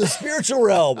Bible in the spiritual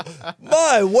realm.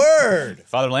 My word.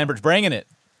 Father Lampert's bringing it.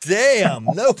 Damn,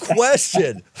 no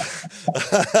question.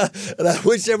 And I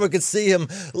wish everyone could see him.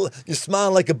 You're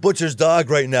smiling like a butcher's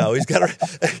dog right now. He's got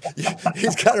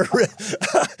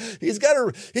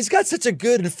such a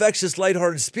good, infectious,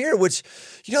 lighthearted spirit, which,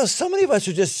 so many of us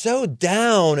are just so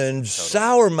down and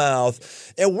sour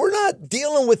mouth, and we're not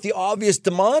dealing with the obvious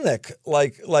demonic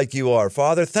like you are,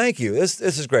 Father. Thank you. This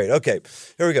is great. Okay,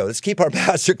 here we go. Let's keep our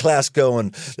master class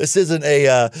going. This isn't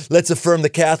a let's affirm the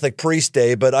Catholic priest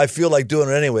day, but I feel like doing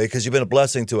it anyway because you've been a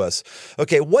blessing to us.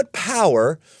 Okay, what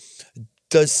power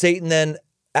does Satan then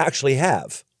actually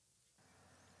have?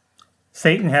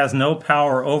 Satan has no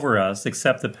power over us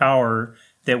except the power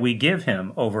that we give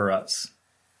him over us.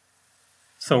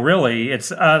 So really,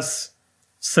 it's us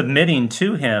submitting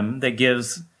to him that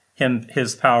gives him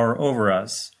his power over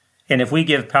us. And if we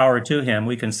give power to him,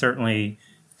 we can certainly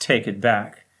take it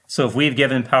back. So if we've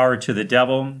given power to the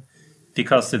devil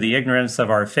because of the ignorance of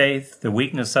our faith, the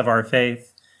weakness of our faith,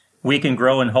 we can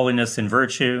grow in holiness and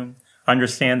virtue,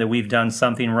 understand that we've done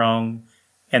something wrong,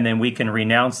 and then we can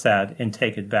renounce that and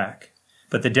take it back.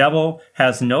 But the devil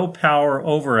has no power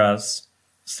over us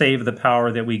save the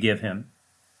power that we give him.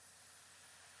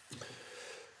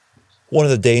 One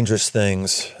of the dangerous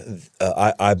things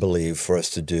I believe for us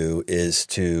to do is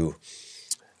to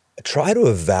try to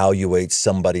evaluate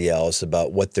somebody else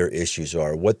about what their issues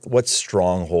are, what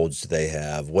strongholds do they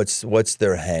have, what's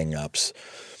their hang-ups.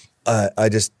 I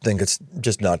just think it's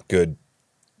just not good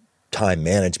time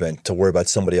management to worry about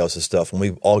somebody else's stuff when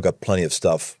we've all got plenty of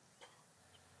stuff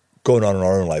going on in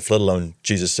our own life, let alone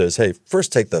Jesus says, hey,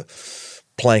 first take the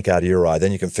plank out of your eye,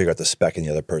 then you can figure out the speck in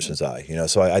the other person's eye.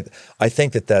 So I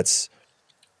think that's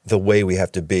the way we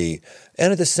have to be.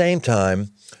 And at the same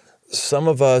time, some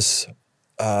of us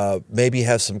maybe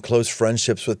have some close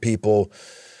friendships with people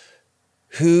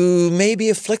who may be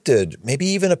afflicted, maybe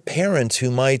even a parent who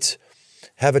might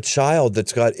have a child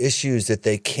that's got issues that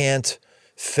they can't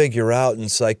figure out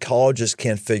and psychologists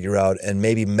can't figure out, and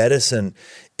maybe medicine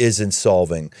isn't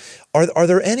solving. Are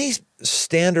there any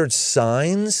standard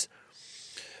signs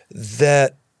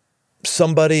that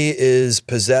somebody is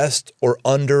possessed or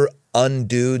under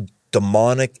undue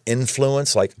demonic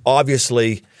influence? Like,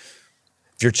 obviously,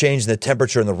 if you're changing the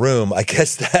temperature in the room, I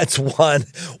guess that's one.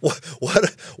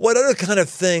 What other kind of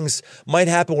things might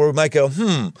happen where we might go,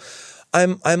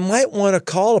 I might want to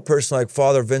call a person like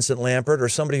Father Vincent Lampert or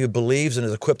somebody who believes and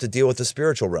is equipped to deal with the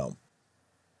spiritual realm?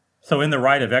 So in the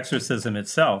rite of exorcism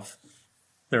itself,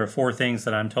 there are 4 things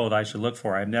that I'm told I should look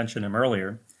for. I mentioned them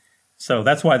earlier. So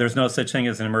that's why there's no such thing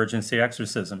as an emergency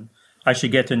exorcism. I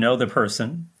should get to know the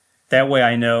person. That way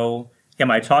I know,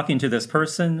 am I talking to this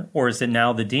person, or is it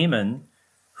now the demon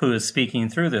who is speaking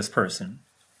through this person?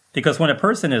 Because when a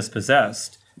person is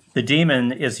possessed, the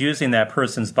demon is using that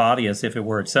person's body as if it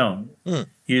were its own,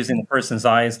 using the person's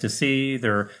eyes to see,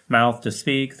 their mouth to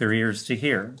speak, their ears to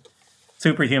hear.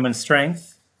 Superhuman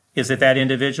strength. Is it that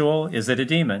individual? Is it a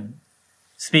demon?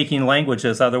 Speaking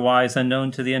languages otherwise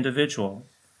unknown to the individual.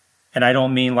 And I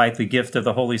don't mean like the gift of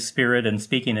the Holy Spirit and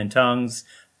speaking in tongues,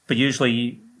 but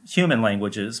usually human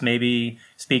languages, maybe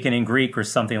speaking in Greek or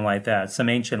something like that, some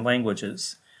ancient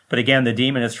languages. But again, the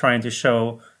demon is trying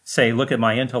to say, look at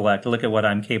my intellect, look at what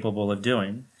I'm capable of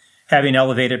doing. Having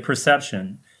elevated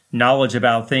perception, knowledge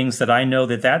about things that I know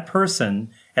that person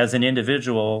as an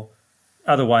individual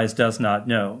otherwise does not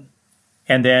know.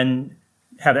 And then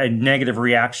have a negative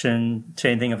reaction to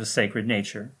anything of a sacred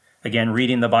nature. Again,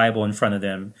 reading the Bible in front of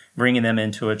them, bringing them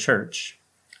into a church.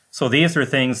 So these are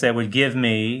things that would give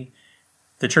me,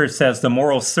 the church says, the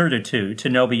moral certitude to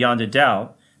know beyond a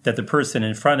doubt that the person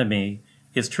in front of me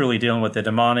is truly dealing with the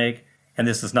demonic, and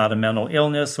this is not a mental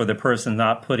illness, or the person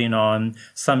not putting on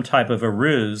some type of a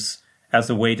ruse as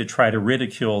a way to try to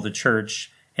ridicule the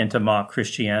church and to mock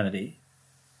Christianity.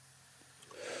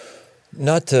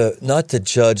 Not to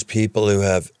judge people who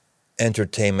have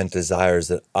entertainment desires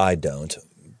that I don't,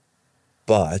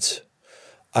 but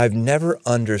I've never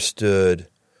understood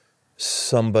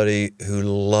somebody who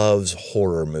loves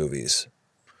horror movies.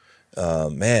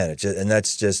 And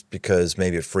that's just because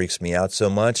maybe it freaks me out so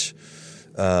much.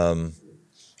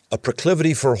 A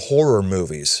proclivity for horror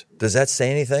movies. Does that say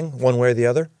anything one way or the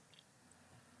other?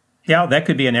 Yeah, that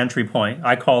could be an entry point.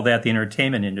 I call that the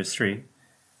entertainment industry.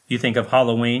 You think of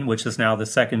Halloween, which is now the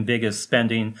second biggest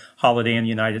spending holiday in the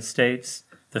United States.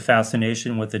 the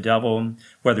fascination with the devil,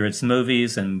 whether it's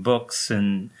movies and books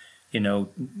and,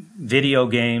 video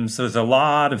games. There's a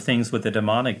lot of things with the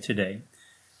demonic today.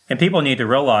 And people need to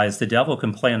realize the devil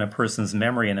can play on a person's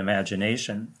memory and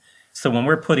imagination. So when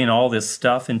we're putting all this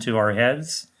stuff into our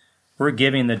heads, we're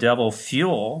giving the devil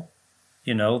fuel,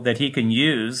 that he can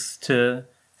use to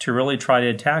really try to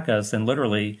attack us and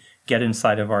literally get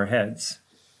inside of our heads.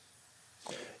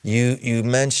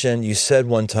 You said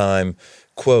one time,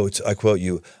 I quote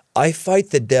you, "I fight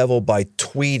the devil by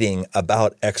tweeting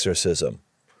about exorcism."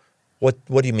 What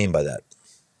do you mean by that?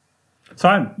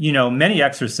 So many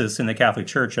exorcists in the Catholic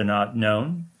Church are not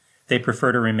known. They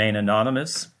prefer to remain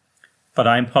anonymous, but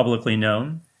I'm publicly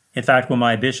known. In fact, when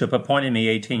my bishop appointed me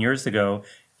 18 years ago,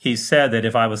 he said that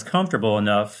if I was comfortable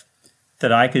enough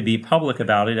that I could be public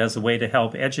about it as a way to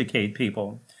help educate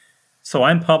people. So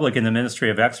I'm public in the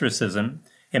ministry of exorcism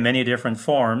in many different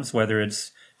forms, whether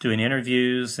it's doing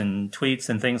interviews and tweets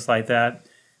and things like that,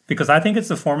 because I think it's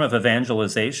a form of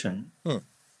evangelization.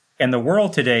 And the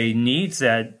world today needs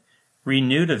that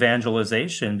renewed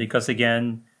evangelization because,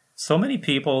 again, so many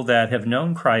people that have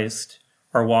known Christ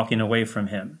are walking away from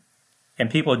him. And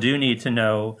people do need to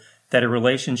know that a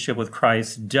relationship with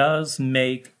Christ does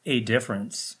make a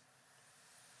difference.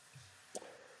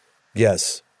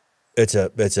 Yes. It's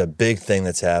a big thing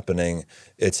that's happening.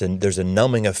 There's a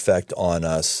numbing effect on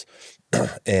us.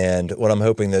 And what I'm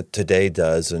hoping that today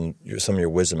does, and some of your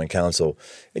wisdom and counsel,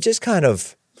 it just kind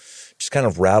of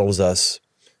rattles us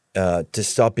to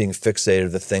stop being fixated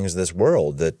on the things of this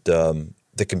world that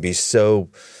can be so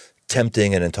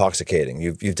tempting and intoxicating.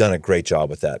 You've done a great job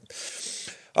with that.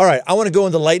 All right, I want to go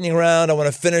into the lightning round. I want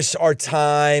to finish our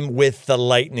time with the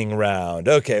lightning round.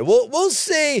 Okay, we'll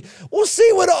see. We'll see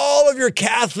what all of your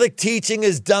Catholic teaching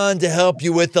has done to help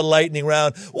you with the lightning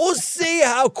round. We'll see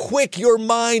how quick your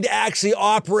mind actually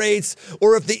operates,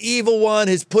 or if the evil one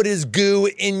has put his goo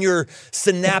in your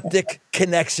synaptic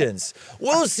connections.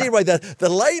 We'll see right there. The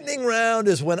lightning round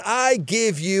is when I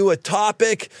give you a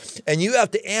topic and you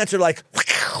have to answer like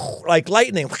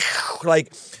lightning,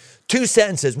 like 2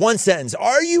 sentences, 1 sentence.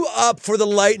 Are you up for the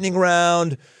lightning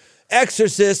round?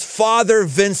 Exorcist Father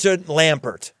Vincent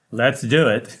Lampert. Let's do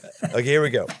it. Okay, here we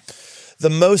go. The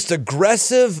most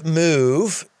aggressive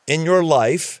move in your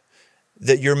life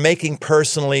that you're making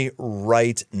personally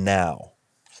right now?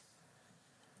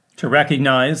 To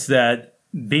recognize that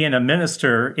being a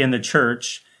minister in the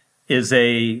church is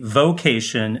a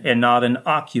vocation and not an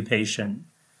occupation.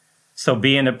 So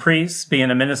being a priest, being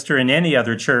a minister in any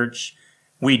other church,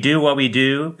 we do what we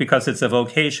do because it's a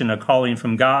vocation, a calling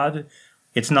from God.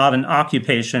 It's not an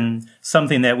occupation,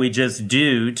 something that we just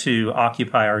do to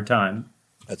occupy our time.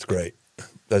 That's great.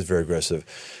 That's very aggressive.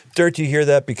 Dirt, do you hear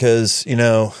that? Because,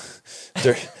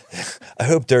 I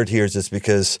hope Dirt hears this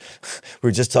because we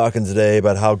were just talking today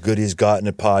about how good he's gotten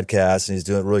at podcasts and he's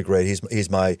doing really great. He's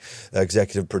my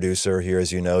executive producer here,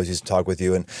 as you know. He's talk with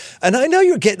you. And I know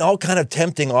you're getting all kind of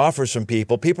tempting offers from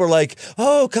people. People are like,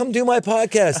 "Oh, come do my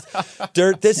podcast."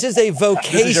 Dirt, this is a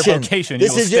vocation.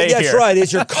 This is your vocation. That's right.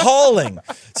 It's your calling.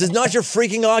 This is not your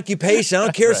freaking occupation. I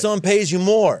don't care if someone pays you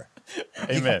more.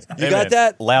 Amen. You got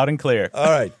that? Loud and clear. All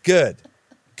right. Good.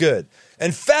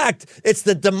 In fact, it's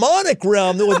the demonic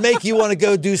realm that would make you want to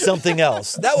go do something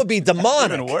else. That would be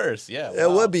demonic. Even worse, yeah.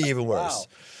 It would be even worse.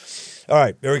 Wow. All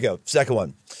right, here we go. Second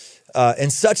one.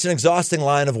 In such an exhausting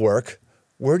line of work,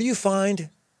 where do you find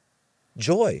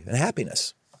joy and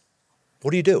happiness?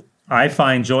 What do you do? I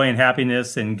find joy and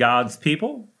happiness in God's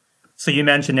people. So you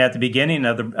mentioned at the beginning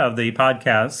of the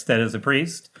podcast that as a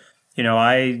priest,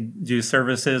 I do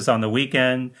services on the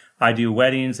weekend. I do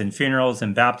weddings and funerals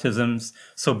and baptisms.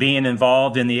 So being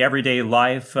involved in the everyday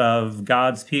life of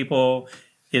God's people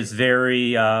is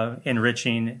very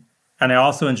enriching. And I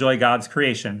also enjoy God's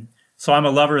creation. So I'm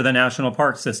a lover of the National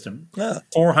Park System.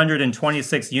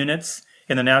 426 units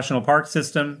in the National Park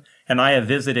System, and I have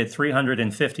visited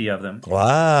 350 of them.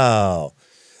 Wow.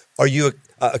 Are you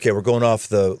okay? We're going off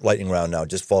the lightning round now.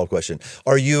 Just follow-up question: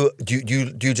 do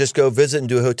you just go visit and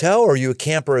do a hotel, or are you a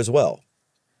camper as well?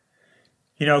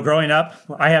 Growing up,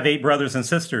 I have 8 brothers and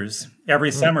sisters.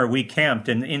 Every summer we camped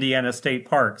in Indiana state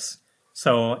parks.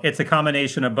 So it's a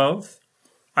combination of both.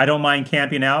 I don't mind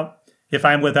camping out. If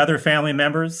I'm with other family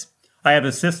members, I have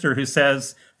a sister who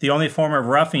says the only form of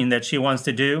roughing that she wants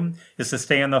to do is to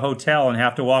stay in the hotel and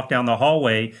have to walk down the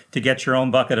hallway to get your own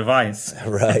bucket of ice.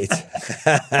 Right.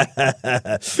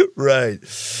 Right.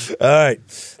 All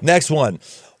right. Next one.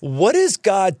 What is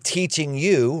God teaching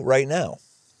you right now?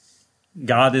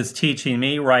 God is teaching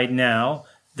me right now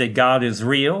that God is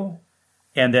real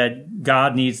and that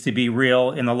God needs to be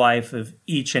real in the life of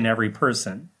each and every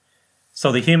person.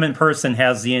 So the human person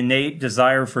has the innate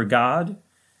desire for God.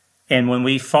 And when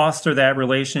we foster that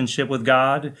relationship with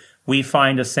God, we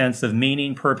find a sense of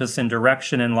meaning, purpose, and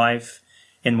direction in life.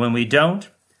 And when we don't,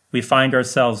 we find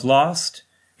ourselves lost.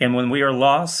 And when we are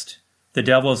lost, the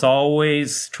devil is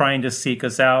always trying to seek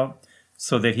us out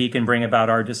so that he can bring about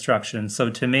our destruction. So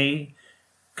to me,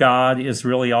 God is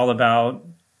really all about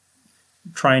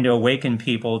trying to awaken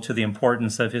people to the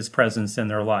importance of his presence in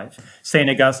their life. St.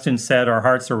 Augustine said, our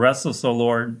hearts are restless, O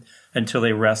Lord, until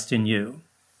they rest in you.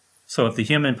 So if the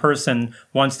human person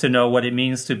wants to know what it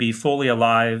means to be fully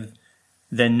alive,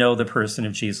 then know the person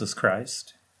of Jesus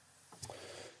Christ.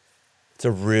 That's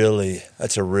a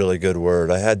really good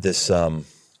word. I had this, I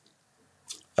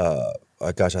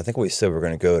think we said we were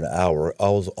going to go an hour. I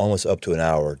was almost up to an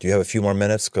hour. Do you have a few more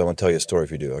minutes? Because I want to tell you a story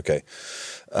if you do. Okay.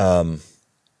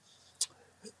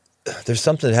 There's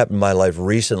something that happened in my life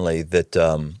recently that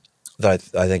I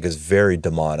think is very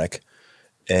demonic,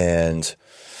 and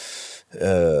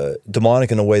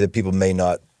demonic in a way that people may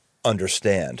not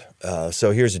understand.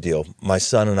 So here's the deal. My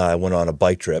son and I went on a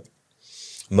bike trip,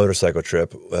 motorcycle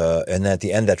trip, and then at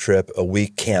the end of that trip, a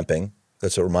week camping.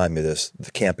 That's what reminded me of this,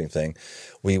 the camping thing.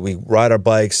 We ride our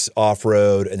bikes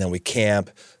off-road, and then we camp.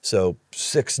 So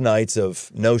 6 nights of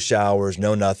no showers,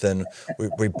 no nothing.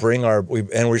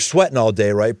 And we're sweating all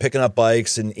day, right? Picking up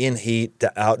bikes and in heat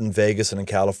out in Vegas and in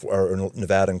California, or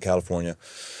Nevada and California.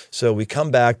 So we come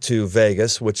back to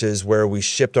Vegas, which is where we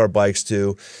shipped our bikes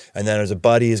to, and then there's a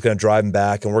buddy who's going to drive them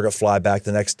back, and we're going to fly back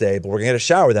the next day. But we're going to get a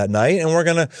shower that night, and we're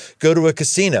going to go to a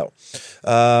casino.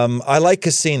 I like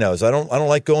casinos. I don't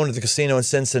like going to the casino in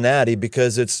Cincinnati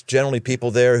because it's generally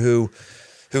people there who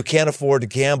can't afford to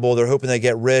gamble. They're hoping they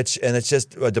get rich, and it's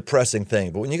just a depressing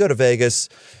thing. But when you go to Vegas,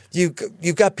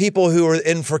 you've got people who are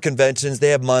in for conventions.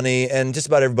 They have money, and just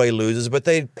about everybody loses, but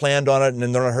they planned on it, and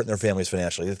they're not hurting their families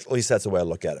financially. At least that's the way I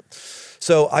look at it.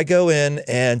 So I go in,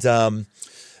 and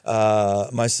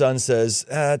my son says,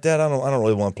 Dad, I don't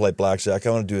really want to play blackjack. I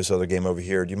want to do this other game over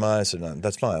here. Do you mind? I said, no,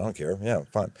 that's fine. I don't care. Yeah,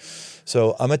 fine.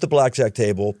 So I'm at the blackjack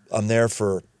table. I'm there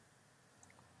for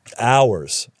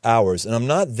hours, and I'm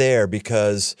not there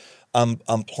because I'm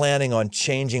planning on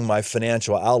changing my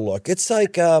financial outlook. It's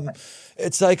like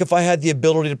if I had the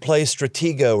ability to play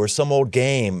Stratego or some old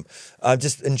game. I'm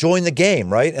just enjoying the game,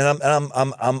 right? And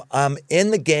I'm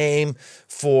in the game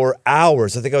for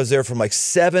hours. I think I was there from like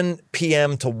 7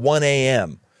 p.m. to 1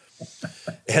 a.m.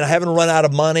 And I haven't run out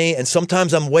of money, and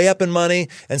sometimes I'm way up in money,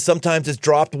 and sometimes it's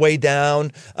dropped way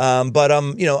down. But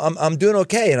I'm doing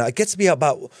okay, and it gets to be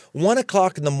about 1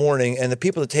 o'clock in the morning, and the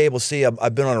people at the table see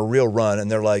I've been on a real run, and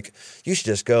they're like, "You should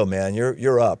just go, man.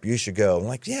 You're up. You should go." I'm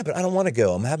like, "Yeah, but I don't want to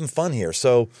go. I'm having fun here."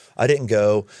 So I didn't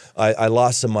go. I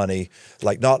lost some money,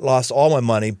 like not lost all my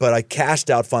money, but I cashed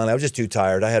out finally. I was just too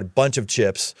tired. I had a bunch of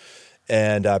chips.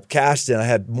 And cashed in. I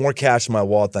had more cash in my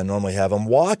wallet than I normally have. I'm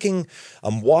walking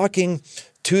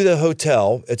to the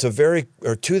hotel. To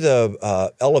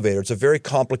the elevator. It's a very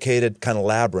complicated kind of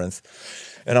labyrinth.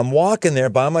 And I'm walking there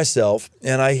by myself,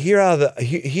 and I hear out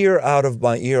of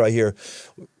my ear, I hear,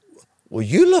 "Well,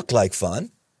 you look like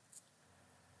fun."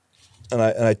 And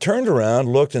I turned around,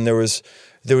 looked, and there was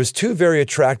 2 very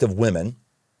attractive women,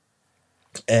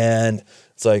 and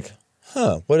it's like,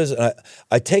 what is it?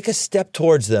 I take a step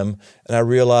towards them, and I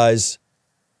realize,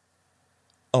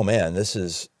 oh man,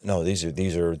 these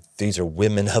are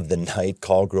women of the night,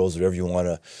 call girls, whatever you want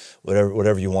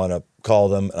to call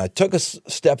them. And I took a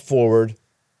step forward,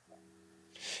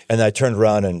 and then I turned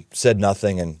around and said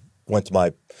nothing, and went to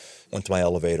my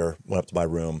elevator, went up to my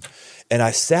room, and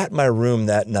I sat in my room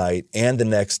that night and the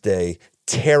next day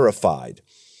terrified.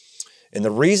 And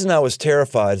the reason I was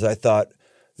terrified is I thought,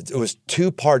 it was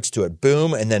 2 parts to it,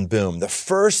 boom and then boom. The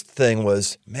first thing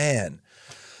was, man,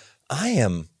 I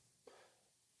am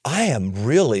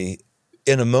really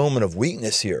in a moment of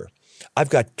weakness here. I've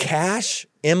got cash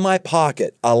in my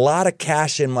pocket, a lot of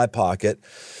cash in my pocket.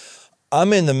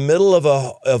 I'm in the middle of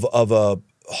a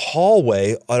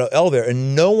hallway on an elevator,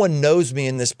 and no one knows me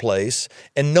in this place,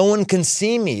 and no one can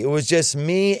see me. It was just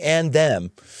me and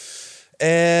them.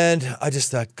 And I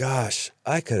just thought, gosh,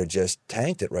 I could have just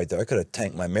tanked it right there. I could have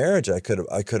tanked my marriage. I could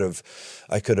have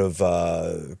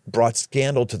brought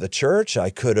scandal to the church.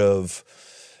 I could have.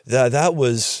 That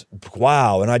was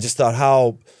wow. And I just thought,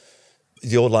 how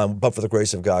the old line, "But for the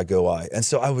grace of God, go I." And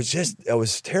so I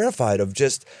was terrified of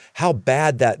just how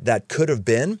bad that could have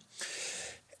been.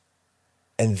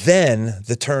 And then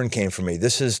the turn came for me.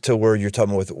 This is to where you're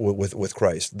talking with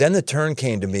Christ. Then the turn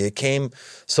came to me. It came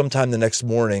sometime the next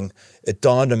morning. It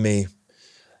dawned on me,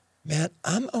 man,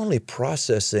 I'm only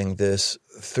processing this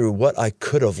through what I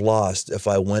could have lost if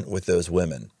I went with those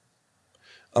women.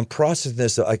 I'm processing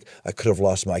this. I could have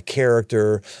lost my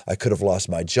character. I could have lost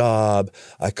my job.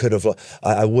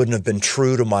 I wouldn't have been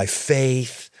true to my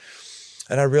faith.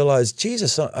 And I realized,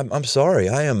 Jesus, I'm sorry.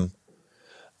 I'm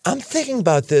thinking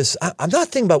about this. I'm not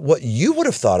thinking about what you would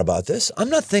have thought about this. I'm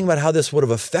not thinking about how this would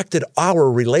have affected our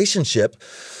relationship.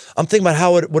 I'm thinking about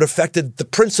how it would have affected the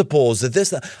principles of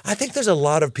this. I think there's a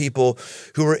lot of people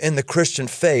who are in the Christian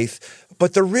faith,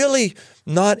 but they're really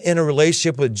not in a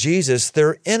relationship with Jesus.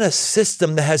 They're in a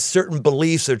system that has certain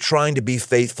beliefs they're trying to be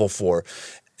faithful for.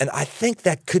 And I think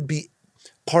that could be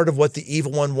part of what the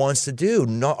evil one wants to do.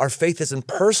 Our faith isn't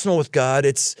personal with God.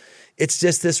 It's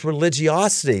just this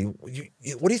religiosity.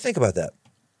 What do you think about that?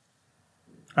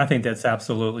 I think that's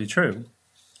absolutely true.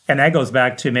 And that goes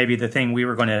back to maybe the thing we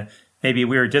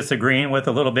were disagreeing with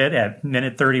a little bit at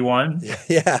minute 31.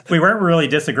 Yeah. We weren't really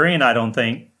disagreeing, I don't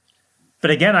think.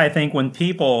 But again, I think when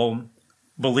people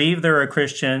believe they're a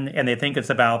Christian and they think it's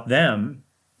about them,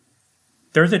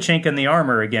 there's a chink in the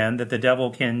armor again that the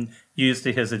devil can use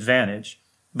to his advantage.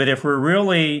 But if we're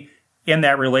really in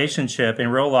that relationship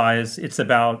and realize it's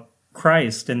about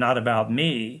Christ and not about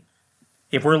me,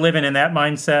 if we're living in that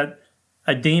mindset,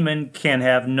 a demon can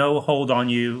have no hold on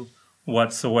you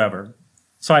whatsoever.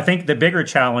 So I think the bigger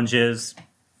challenge is,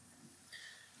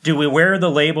 do we wear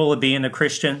the label of being a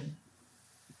Christian,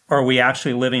 or are we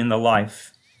actually living the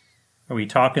life? Are we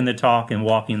talking the talk and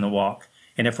walking the walk?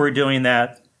 And if we're doing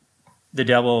that, the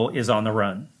devil is on the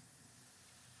run.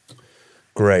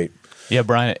 Great. Yeah,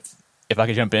 Brian, if I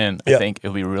could jump in, Yeah. I think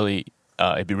it'd be really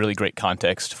great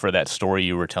context for that story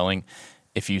you were telling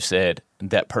if you said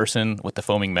that person with the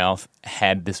foaming mouth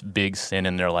had this big sin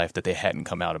in their life that they hadn't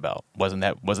come out about. Wasn't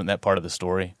that part of the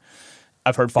story?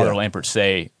 I've heard Father Lampert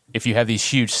say, if you have these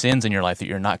huge sins in your life that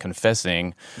you're not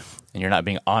confessing and you're not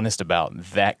being honest about,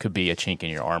 that could be a chink in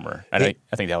your armor. I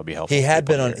think that would be helpful. He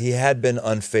had been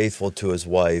unfaithful to his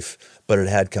wife, but it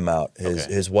had come out.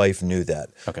 His wife knew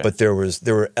that. Okay. But there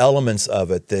were elements of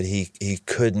it that he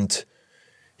couldn't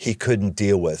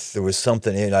deal with. There was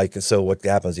something so what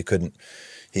happens, he couldn't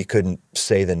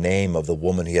say the name of the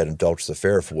woman he had an adulterous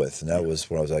affair with. And that was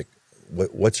when I was like,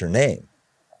 what's her name?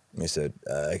 And he said,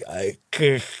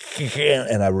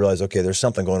 and I realized, okay, there's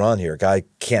something going on here. Guy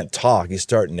can't talk. He's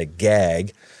starting to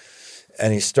gag,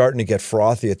 and he's starting to get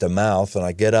frothy at the mouth. And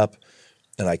I get up,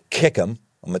 and I kick him.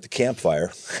 I'm at the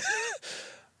campfire.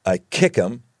 I kick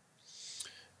him,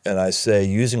 and I say,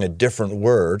 using a different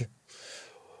word,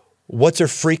 what's her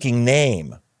freaking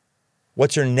name?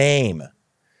 What's her name?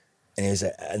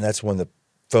 And that's when the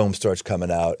foam starts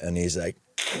coming out, and he's like,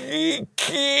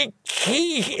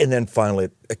 and then finally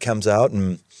it comes out,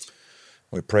 and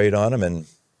we prayed on him, and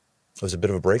it was a bit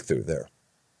of a breakthrough there.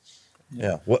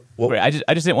 Yeah. I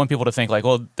just didn't want people to think like,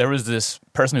 well, there was this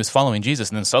person who's following Jesus,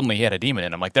 and then suddenly he had a demon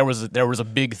in him. Like there was a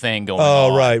big thing going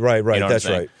on. Oh, right. You know That's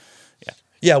right.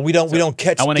 Yeah, we don't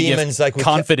catch demons like we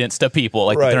confidence to people,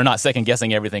 like they're not second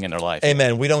guessing everything in their life.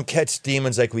 Amen. We don't catch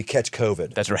demons like we catch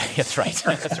COVID. That's right. That's right.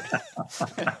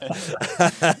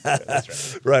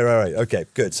 That's right. Right. Okay,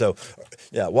 good. So,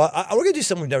 yeah. Well, we're gonna do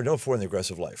something we've never done before in the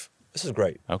aggressive life. This is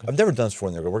great. Okay. I've never done this before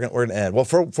in the aggressive. We're gonna end. Well,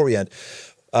 before we end,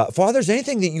 Father, is there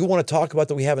anything that you want to talk about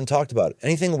that we haven't talked about?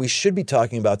 Anything that we should be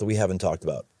talking about that we haven't talked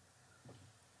about?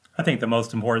 I think the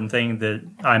most important thing that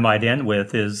I might end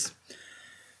with is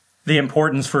the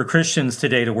importance for Christians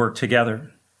today to work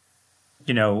together.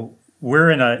 You know, we're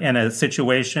in a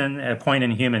situation, a point in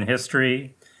human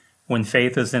history when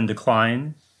faith is in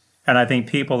decline. And I think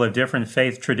people of different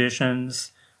faith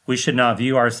traditions, we should not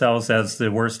view ourselves as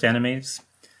the worst enemies.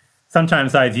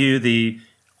 Sometimes I view the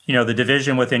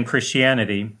division within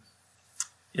Christianity,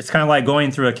 it's kind of like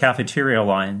going through a cafeteria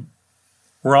line.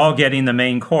 We're all getting the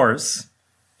main course,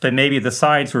 but maybe the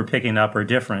sides we're picking up are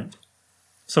different.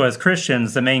 So as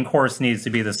Christians, the main course needs to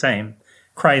be the same.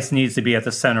 Christ needs to be at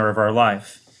the center of our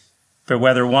life. But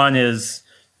whether one is,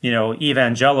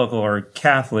 evangelical or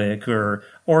Catholic or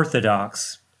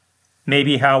Orthodox,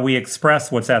 maybe how we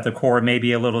express what's at the core may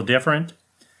be a little different.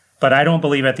 But I don't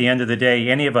believe at the end of the day,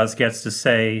 any of us gets to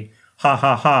say, ha,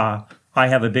 ha, ha, I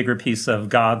have a bigger piece of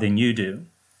God than you do.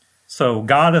 So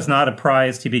God is not a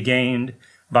prize to be gained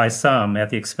by some at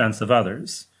the expense of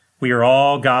others. We are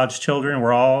all God's children.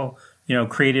 We're all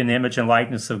created in the image and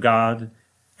likeness of God.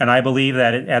 And I believe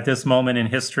that at this moment in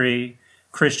history,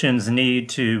 Christians need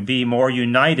to be more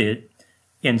united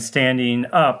in standing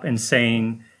up and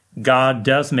saying, God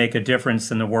does make a difference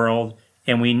in the world,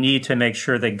 and we need to make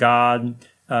sure that God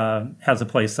has a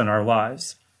place in our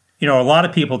lives. A lot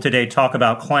of people today talk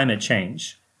about climate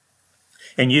change,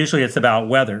 and usually it's about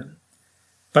weather.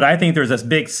 But I think there's this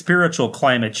big spiritual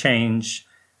climate change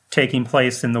taking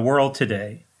place in the world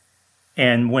today.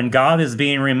 And when God is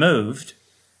being removed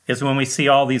is when we see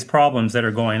all these problems that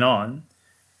are going on.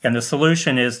 And the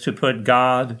solution is to put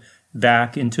God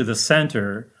back into the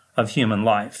center of human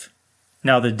life.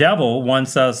 Now, the devil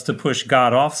wants us to push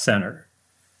God off center.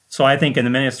 So I think in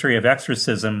the ministry of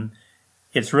exorcism,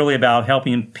 it's really about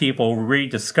helping people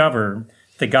rediscover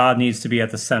that God needs to be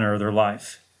at the center of their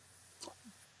life.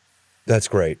 That's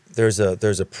great. There's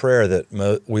a prayer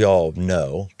that we all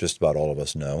know, just about all of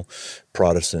us know,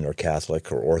 Protestant or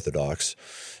Catholic or Orthodox.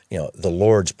 The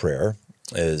Lord's Prayer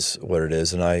is what it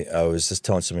is. And I was just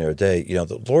telling somebody the other day,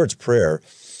 the Lord's Prayer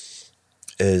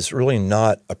is really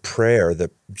not a prayer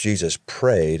that Jesus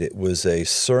prayed. It was a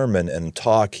sermon and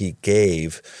talk he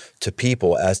gave to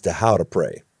people as to how to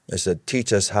pray. He said,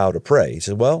 teach us how to pray. He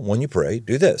said, well, when you pray,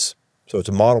 do this. So it's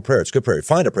a model prayer. It's a good prayer.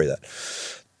 Fine to pray that.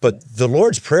 But the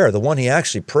Lord's Prayer, the one he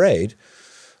actually prayed,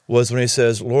 was when he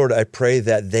says, Lord, I pray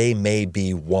that they may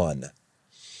be one,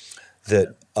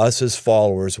 that us as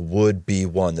followers would be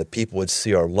one, that people would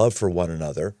see our love for one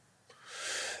another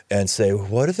and say,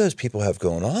 what do those people have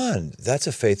going on? That's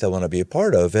a faith I want to be a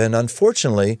part of. And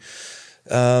unfortunately,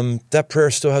 that prayer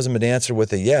still hasn't been answered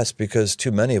with a yes, because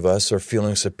too many of us are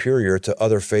feeling superior to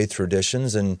other faith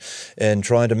traditions and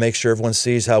trying to make sure everyone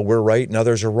sees how we're right and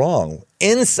others are wrong.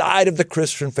 Inside of the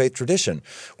Christian faith tradition,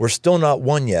 we're still not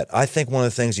one yet. I think one of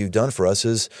the things you've done for us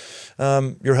is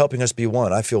you're helping us be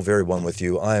one. I feel very one with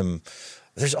you.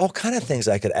 There's all kind of things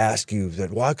I could ask you.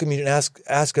 Why come you didn't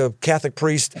ask a Catholic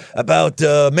priest about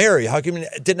Mary? How come you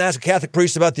didn't ask a Catholic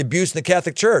priest about the abuse in the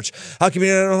Catholic Church? How come you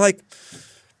didn't,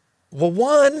 well,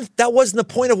 one, that wasn't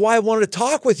the point of why I wanted to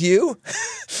talk with you.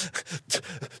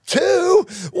 Two,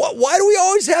 why do we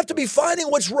always have to be finding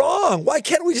what's wrong? Why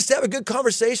can't we just have a good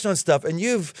conversation on stuff? And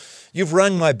you've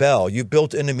rung my bell. You've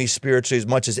built into me spiritually as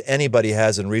much as anybody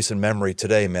has in recent memory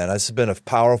today, man. This has been a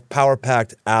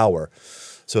power-packed hour.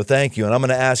 So thank you. And I'm going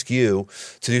to ask you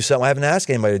to do something I haven't asked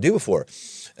anybody to do before.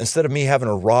 Instead of me having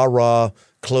a rah-rah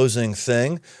closing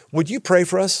thing, would you pray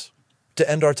for us to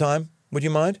end our time? Would you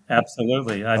mind?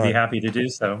 Absolutely. I'd be happy to do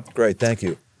so. Great. Thank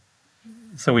you.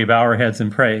 So we bow our heads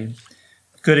and pray.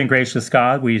 Good and gracious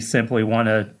God, we simply want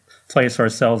to place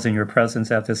ourselves in your presence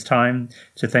at this time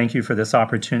to thank you for this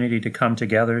opportunity to come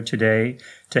together today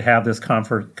to have this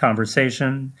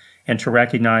conversation and to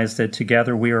recognize that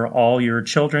together we are all your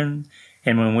children.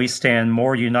 And when we stand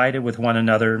more united with one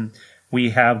another,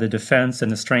 we have the defense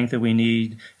and the strength that we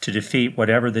need to defeat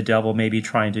whatever the devil may be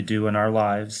trying to do in our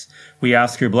lives. We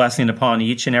ask your blessing upon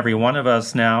each and every one of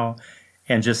us now,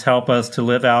 and just help us to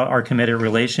live out our committed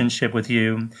relationship with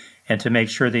you and to make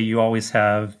sure that you always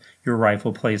have your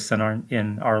rightful place in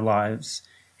our lives.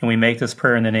 And we make this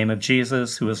prayer in the name of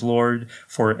Jesus, who is Lord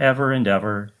forever and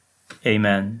ever.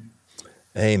 Amen.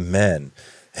 Amen.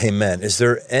 Amen. Is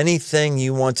there anything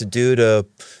you want to do to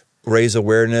raise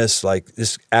awareness, like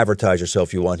just advertise yourself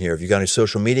if you want here? If you got any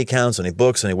social media accounts, any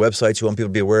books, any websites you want people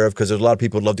to be aware of? Because there's a lot of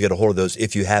people who'd love to get a hold of those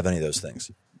if you have any of those things.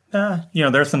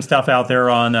 There's some stuff out there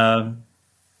on,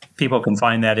 people can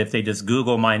find that if they just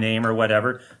Google my name or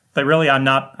whatever. But really,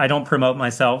 I don't promote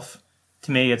myself.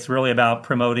 To me, it's really about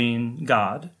promoting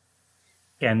God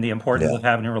and the importance of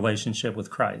having a relationship with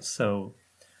Christ. So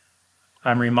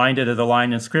I'm reminded of the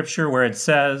line in Scripture where it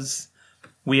says,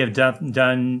 we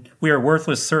are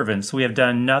worthless servants. We have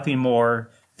done nothing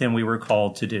more than we were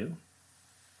called to do.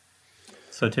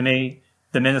 So to me,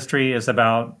 the ministry is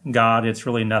about God. It's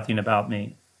really nothing about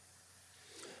me.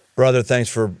 Brother, thanks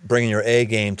for bringing your A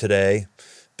game today,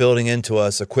 building into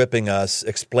us, equipping us,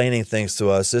 explaining things to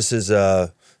us. This has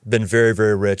been very,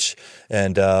 very rich.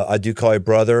 And I do call you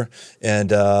brother,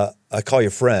 and I call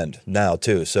you friend now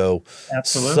too. So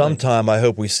absolutely. Sometime I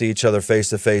hope we see each other face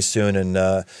to face soon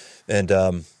and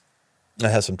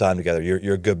have some time together.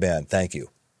 You're a good man. Thank you.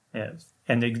 Yes.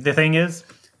 And the thing is,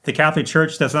 the Catholic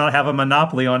Church does not have a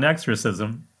monopoly on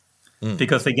exorcism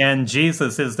because, again,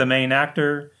 Jesus is the main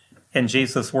actor, and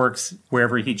Jesus works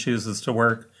wherever he chooses to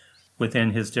work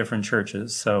within his different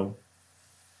churches. So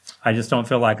I just don't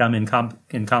feel like I'm in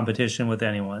competition with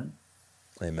anyone.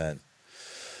 Amen.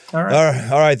 All right.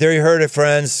 All right. There you heard it,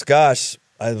 friends. Gosh,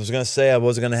 I was going to say I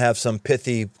wasn't going to have some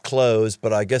pithy close,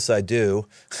 but I guess I do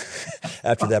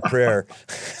after that prayer.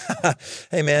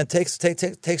 Hey, man, take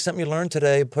something you learned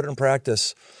today, put it in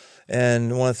practice.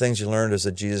 And one of the things you learned is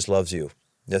that Jesus loves you.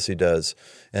 Yes, he does.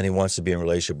 And he wants to be in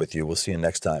relationship with you. We'll see you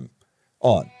next time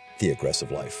on The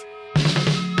Aggressive Life.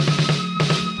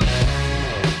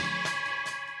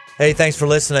 Hey, thanks for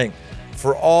listening.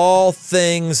 For all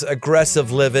things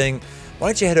aggressive living, why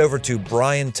don't you head over to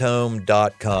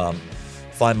briantome.com.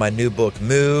 Find my new book,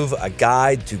 Move, a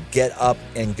guide to get up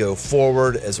and go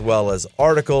forward, as well as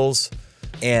articles,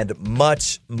 and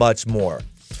much, much more.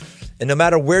 And no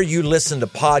matter where you listen to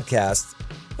podcasts,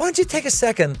 why don't you take a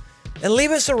second and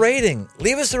leave us a rating,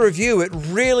 leave us a review. It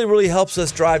really, really helps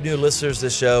us drive new listeners to the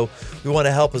show. We want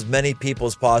to help as many people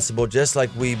as possible, just like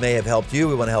we may have helped you.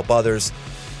 We want to help others.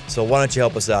 So why don't you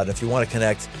help us out? And if you want to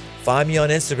connect, find me on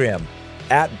Instagram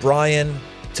at Brian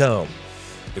Tome.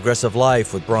 Aggressive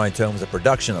Life with Brian Tome is a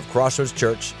production of Crossroads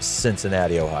Church,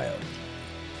 Cincinnati, Ohio.